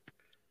biscuit.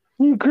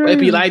 It'd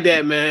be like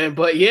that, man.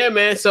 But yeah,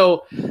 man.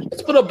 So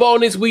let's put a ball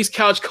in this week's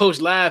Couch Coach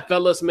Live,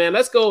 fellas, man.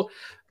 Let's go.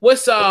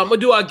 We'll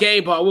do our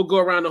game ball. We'll go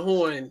around the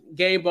horn.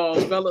 Game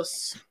balls,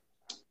 fellas.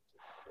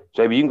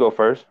 JB, you can go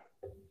first.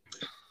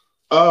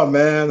 Oh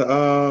man.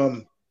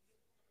 I'm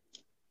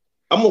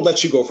gonna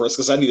let you go first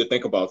because I need to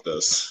think about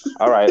this.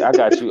 All right, I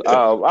got you.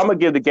 I'm gonna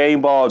give the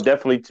game ball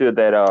definitely to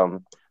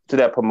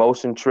that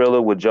promotion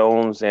trailer with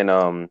Jones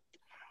and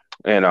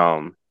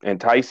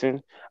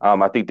Tyson.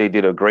 I think they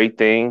did a great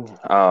thing.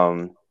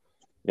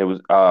 It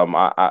was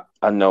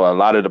I know a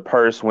lot of the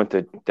purse went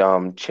to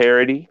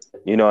charity.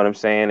 You know what I'm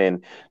saying?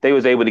 And they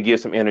was able to give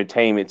some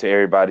entertainment to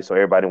everybody, so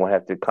everybody won't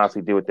have to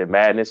constantly deal with their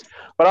madness.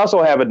 But I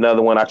also have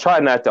another one. I try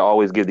not to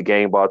always give the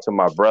game ball to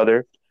my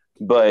brother,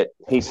 but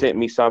he sent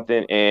me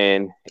something,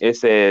 and it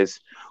says,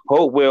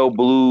 Hopewell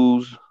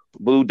Blue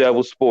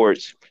Devil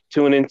Sports.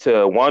 Tune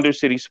into Wander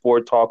City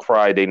Sport Talk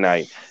Friday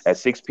night at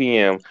 6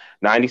 p.m.,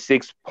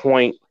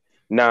 96.9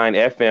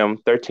 FM,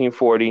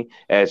 1340,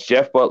 as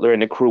Jeff Butler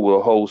and the crew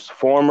will host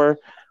former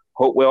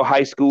Hopewell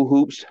High School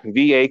Hoops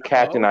VA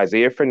captain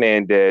Isaiah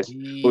Fernandez,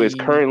 who is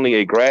currently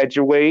a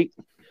graduate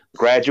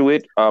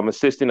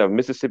assistant of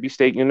Mississippi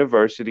State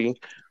University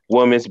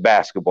women's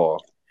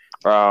basketball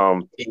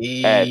at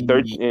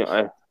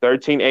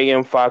 13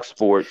 a.m. Fox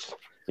Sports.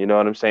 You know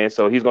what I'm saying?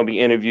 So he's going to be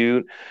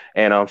interviewed.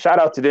 And shout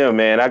out to them,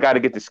 man. I got to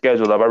get the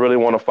schedule up. I really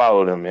want to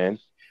follow them, man.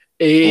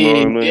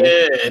 Hey,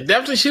 yeah,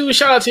 definitely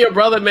shout out to your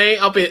brother, man,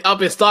 up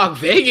in Stock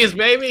Vegas,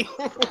 baby.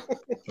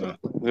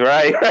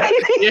 Right.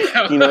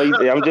 Yeah. You know,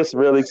 I'm just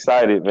really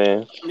excited,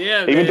 man.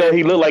 Yeah, even though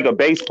he looked like a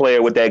bass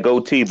player with that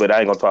goatee, but I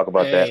ain't gonna talk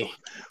about that.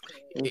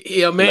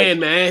 Yeah,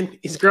 man,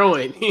 he's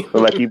growing.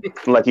 like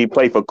he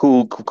played for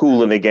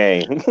cool in the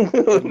game.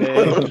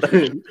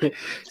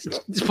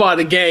 It's part of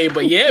the game,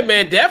 but yeah,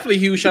 man, definitely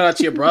huge shout out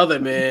to your brother,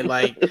 man.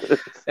 Like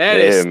that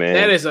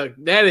is like,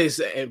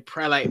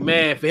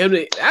 man, for him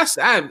to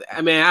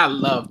I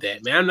love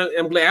that, man.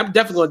 I'm glad. I'm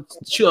definitely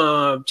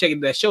gonna check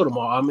that show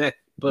tomorrow. I'm at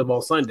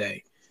on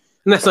Sunday.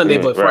 Not Sunday,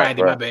 but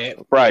Friday. Right. My bad.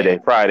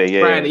 Friday. Yeah.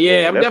 Friday.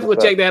 Yeah, I'm definitely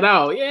gonna check that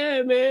out.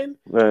 Yeah, man.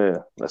 Yeah,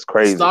 that's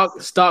crazy.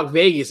 Stock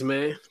Vegas,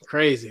 man.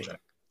 Crazy.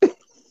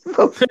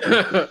 What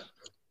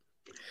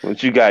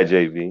you got,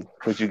 JV?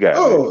 What you got?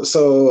 Oh, man?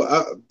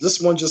 So this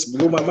one just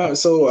blew my mind.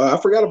 So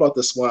I forgot about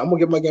this one. I'm gonna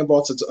give my game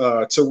ball to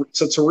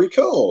Tariq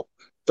Hill.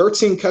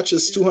 13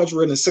 catches,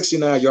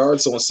 269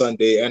 yards on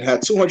Sunday, and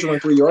had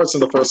 203 yards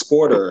in the first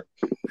quarter.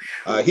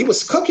 He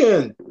was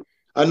cooking.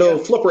 I know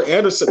Flipper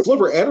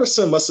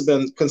Anderson must have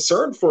been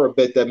concerned for a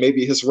bit that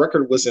maybe his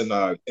record was in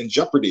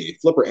jeopardy.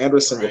 Flipper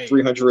Anderson with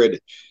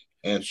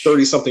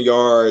 330 something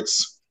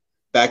yards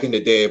back in the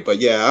day. But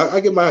yeah, I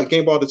give my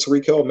game ball to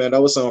Tariq Hill, man.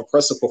 That was an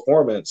impressive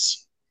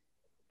performance.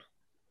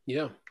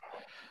 Yeah.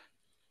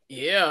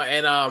 Yeah,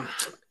 and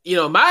you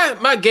know,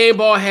 my game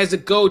ball has to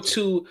go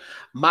to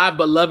my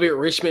beloved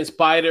Richmond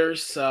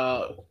Spiders.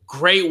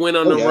 Great win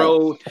on the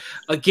road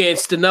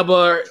against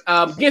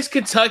against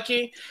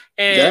Kentucky.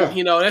 And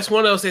you know, that's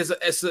one of those.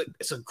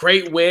 It's a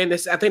great win.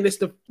 I think that's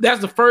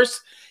the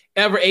first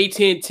ever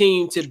A-10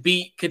 team to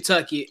beat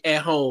Kentucky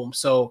at home.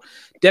 So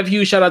definitely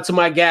huge shout out to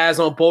my guys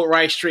on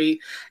Boatwright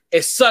Street.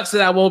 It sucks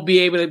that I won't be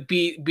able to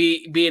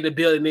be in the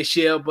building this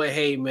year, but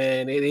hey,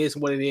 man, it is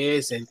what it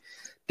is, and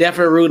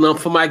definitely rooting on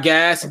for my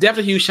guys.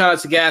 Definitely huge shout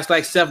out to guys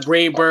like Seth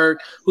Greenberg,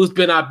 who's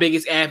been our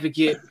biggest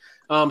advocate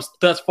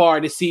thus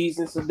far this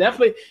season. So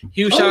definitely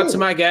huge shout out to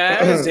my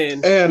guys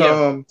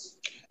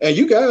And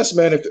you guys,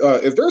 man,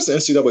 if there's an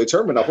NCAA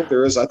tournament, I hope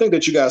there is. I think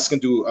that you guys can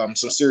do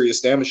some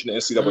serious damage in the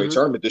NCAA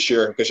tournament this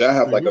year because y'all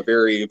have like a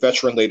very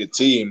veteran-laden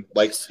team.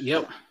 Like,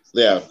 yeah,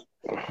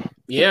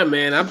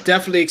 man, I'm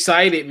definitely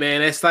excited,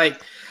 man. It's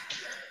like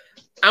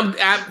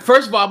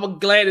first of all, I'm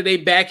glad that they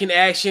back in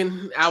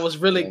action. I was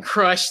really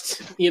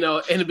crushed, you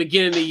know, in the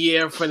beginning of the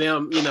year for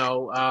them, you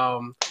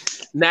know,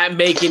 not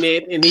making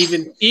it, and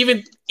even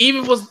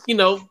was, you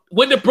know,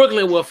 went to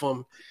Brooklyn with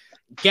them,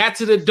 got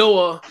to the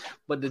door,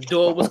 but the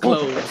door was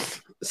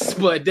closed.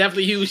 But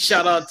definitely huge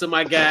shout out to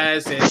my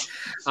guys, and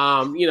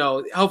you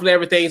know, hopefully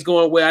everything's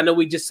going well. I know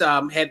we just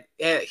had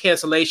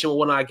cancellation with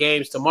one of our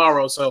games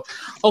tomorrow, so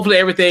hopefully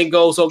everything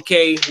goes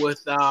okay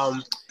with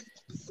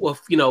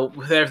you know,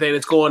 with everything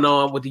that's going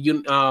on with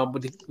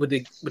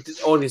the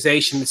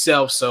organization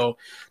itself. So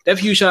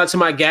definitely huge shout out to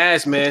my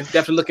guys, man.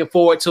 Definitely looking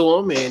forward to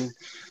them. And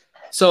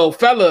so,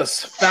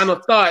 fellas, final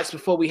thoughts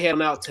before we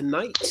head out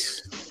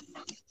tonight.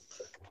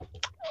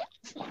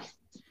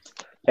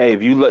 Hey,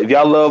 if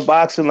y'all love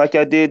boxing like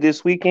I did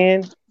this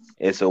weekend,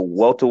 it's a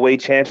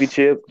welterweight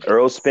championship.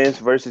 Earl Spence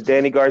versus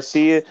Danny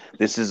Garcia.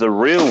 This is a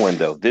real one,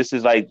 though. This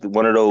is like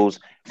one of those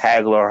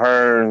Hagler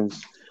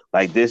Hearns.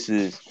 Like, this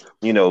is,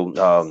 you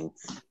know,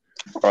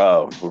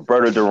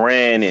 Roberto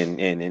Duran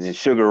and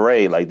Sugar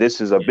Ray. Like, this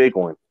is a big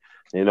one.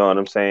 You know what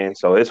I'm saying?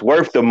 So it's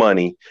worth the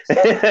money.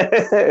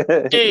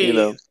 Hey, you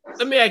know?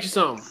 Let me ask you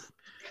something.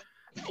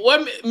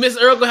 What Miss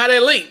Earl gonna have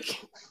that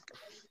link?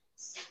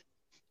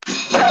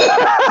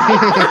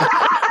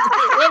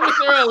 Where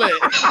Miss Earl at?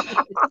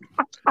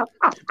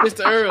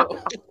 Mr.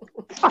 Earl.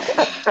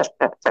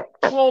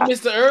 Come on,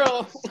 Mr.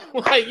 Earl.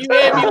 Like you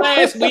had me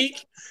last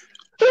week.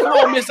 Come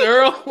on, Mr.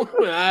 Earl.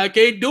 I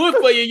can't do it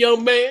for you,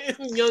 young man,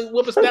 young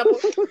whippersnapper.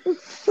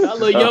 Our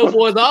little young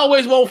boys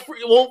always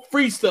want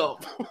free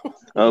stuff.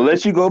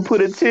 Unless you go put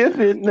a tip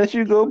in. Unless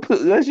you go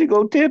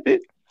tip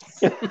it.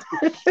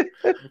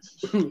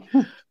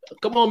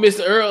 Come on,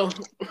 Mr. Earl.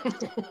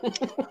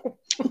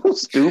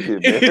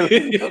 Stupid, man.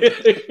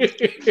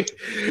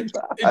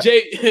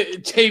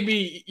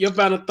 JB, your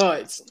final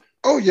thoughts.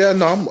 Oh yeah,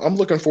 no, I'm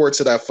looking forward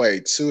to that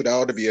fight too. That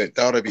ought to be a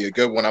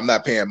good one. I'm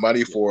not paying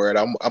money for it.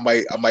 I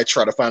might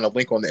try to find a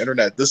link on the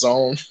internet. The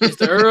Zone.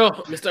 Mr.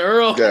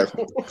 Earl.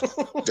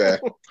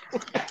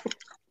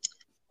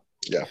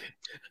 Yeah.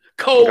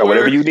 Cold.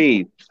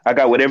 I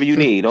got whatever you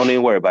need. Don't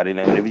even worry about it.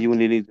 Whatever you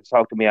need to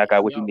talk to me, I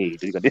got what you need.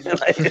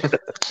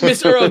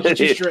 Mr. Earl, get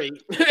you straight.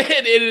 At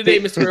the end of the day,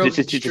 Mr. Earl,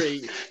 get you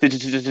straight.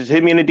 Just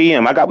hit me in the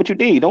DM. I got what you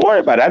need. Don't worry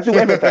about it. I do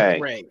everything.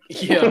 Right.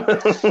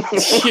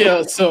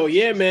 Yeah. So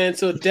yeah, man.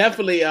 So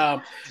definitely,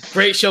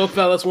 great show,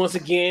 fellas. Once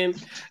again,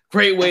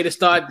 great way to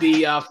start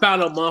the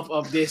final month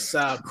of this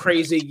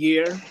crazy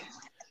year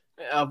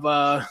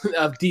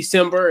of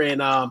December, and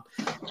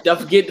don't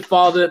forget to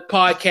follow the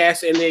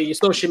podcast and your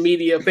social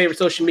media, favorite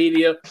social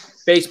media,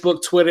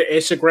 Facebook, Twitter,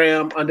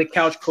 Instagram under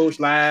Couch Coach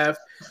Live.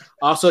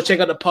 Also check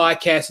out the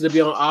podcast. It'll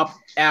be on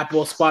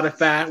Apple,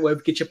 Spotify, wherever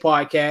you get your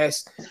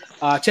podcast.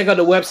 Check out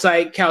the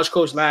website,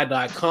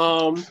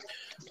 couchcoachlive.com.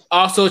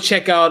 Also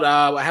check out,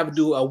 I have to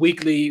do a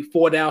weekly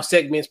 4-down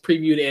segments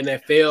preview the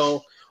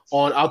NFL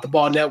on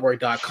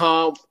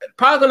OutTheBallNetwork.com.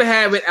 Probably going to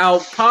have it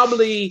out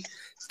probably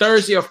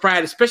Thursday or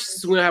Friday, especially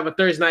since we're going to have a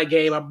Thursday night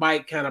game. I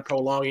might kind of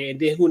prolong it, and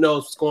then who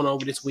knows what's going on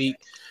with this week.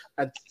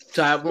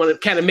 So I want to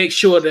kind of make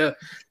sure that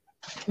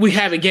we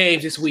have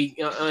games this week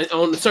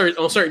on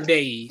certain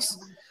days.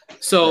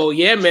 So,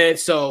 yeah, man.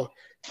 So,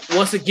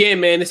 once again,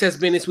 man, this has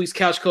been this week's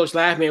Couch Coach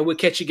Live, man. We'll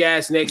catch you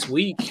guys next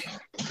week.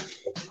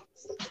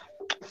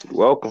 You're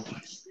welcome.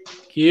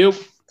 Yep.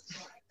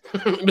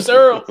 Mr.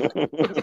 Earl.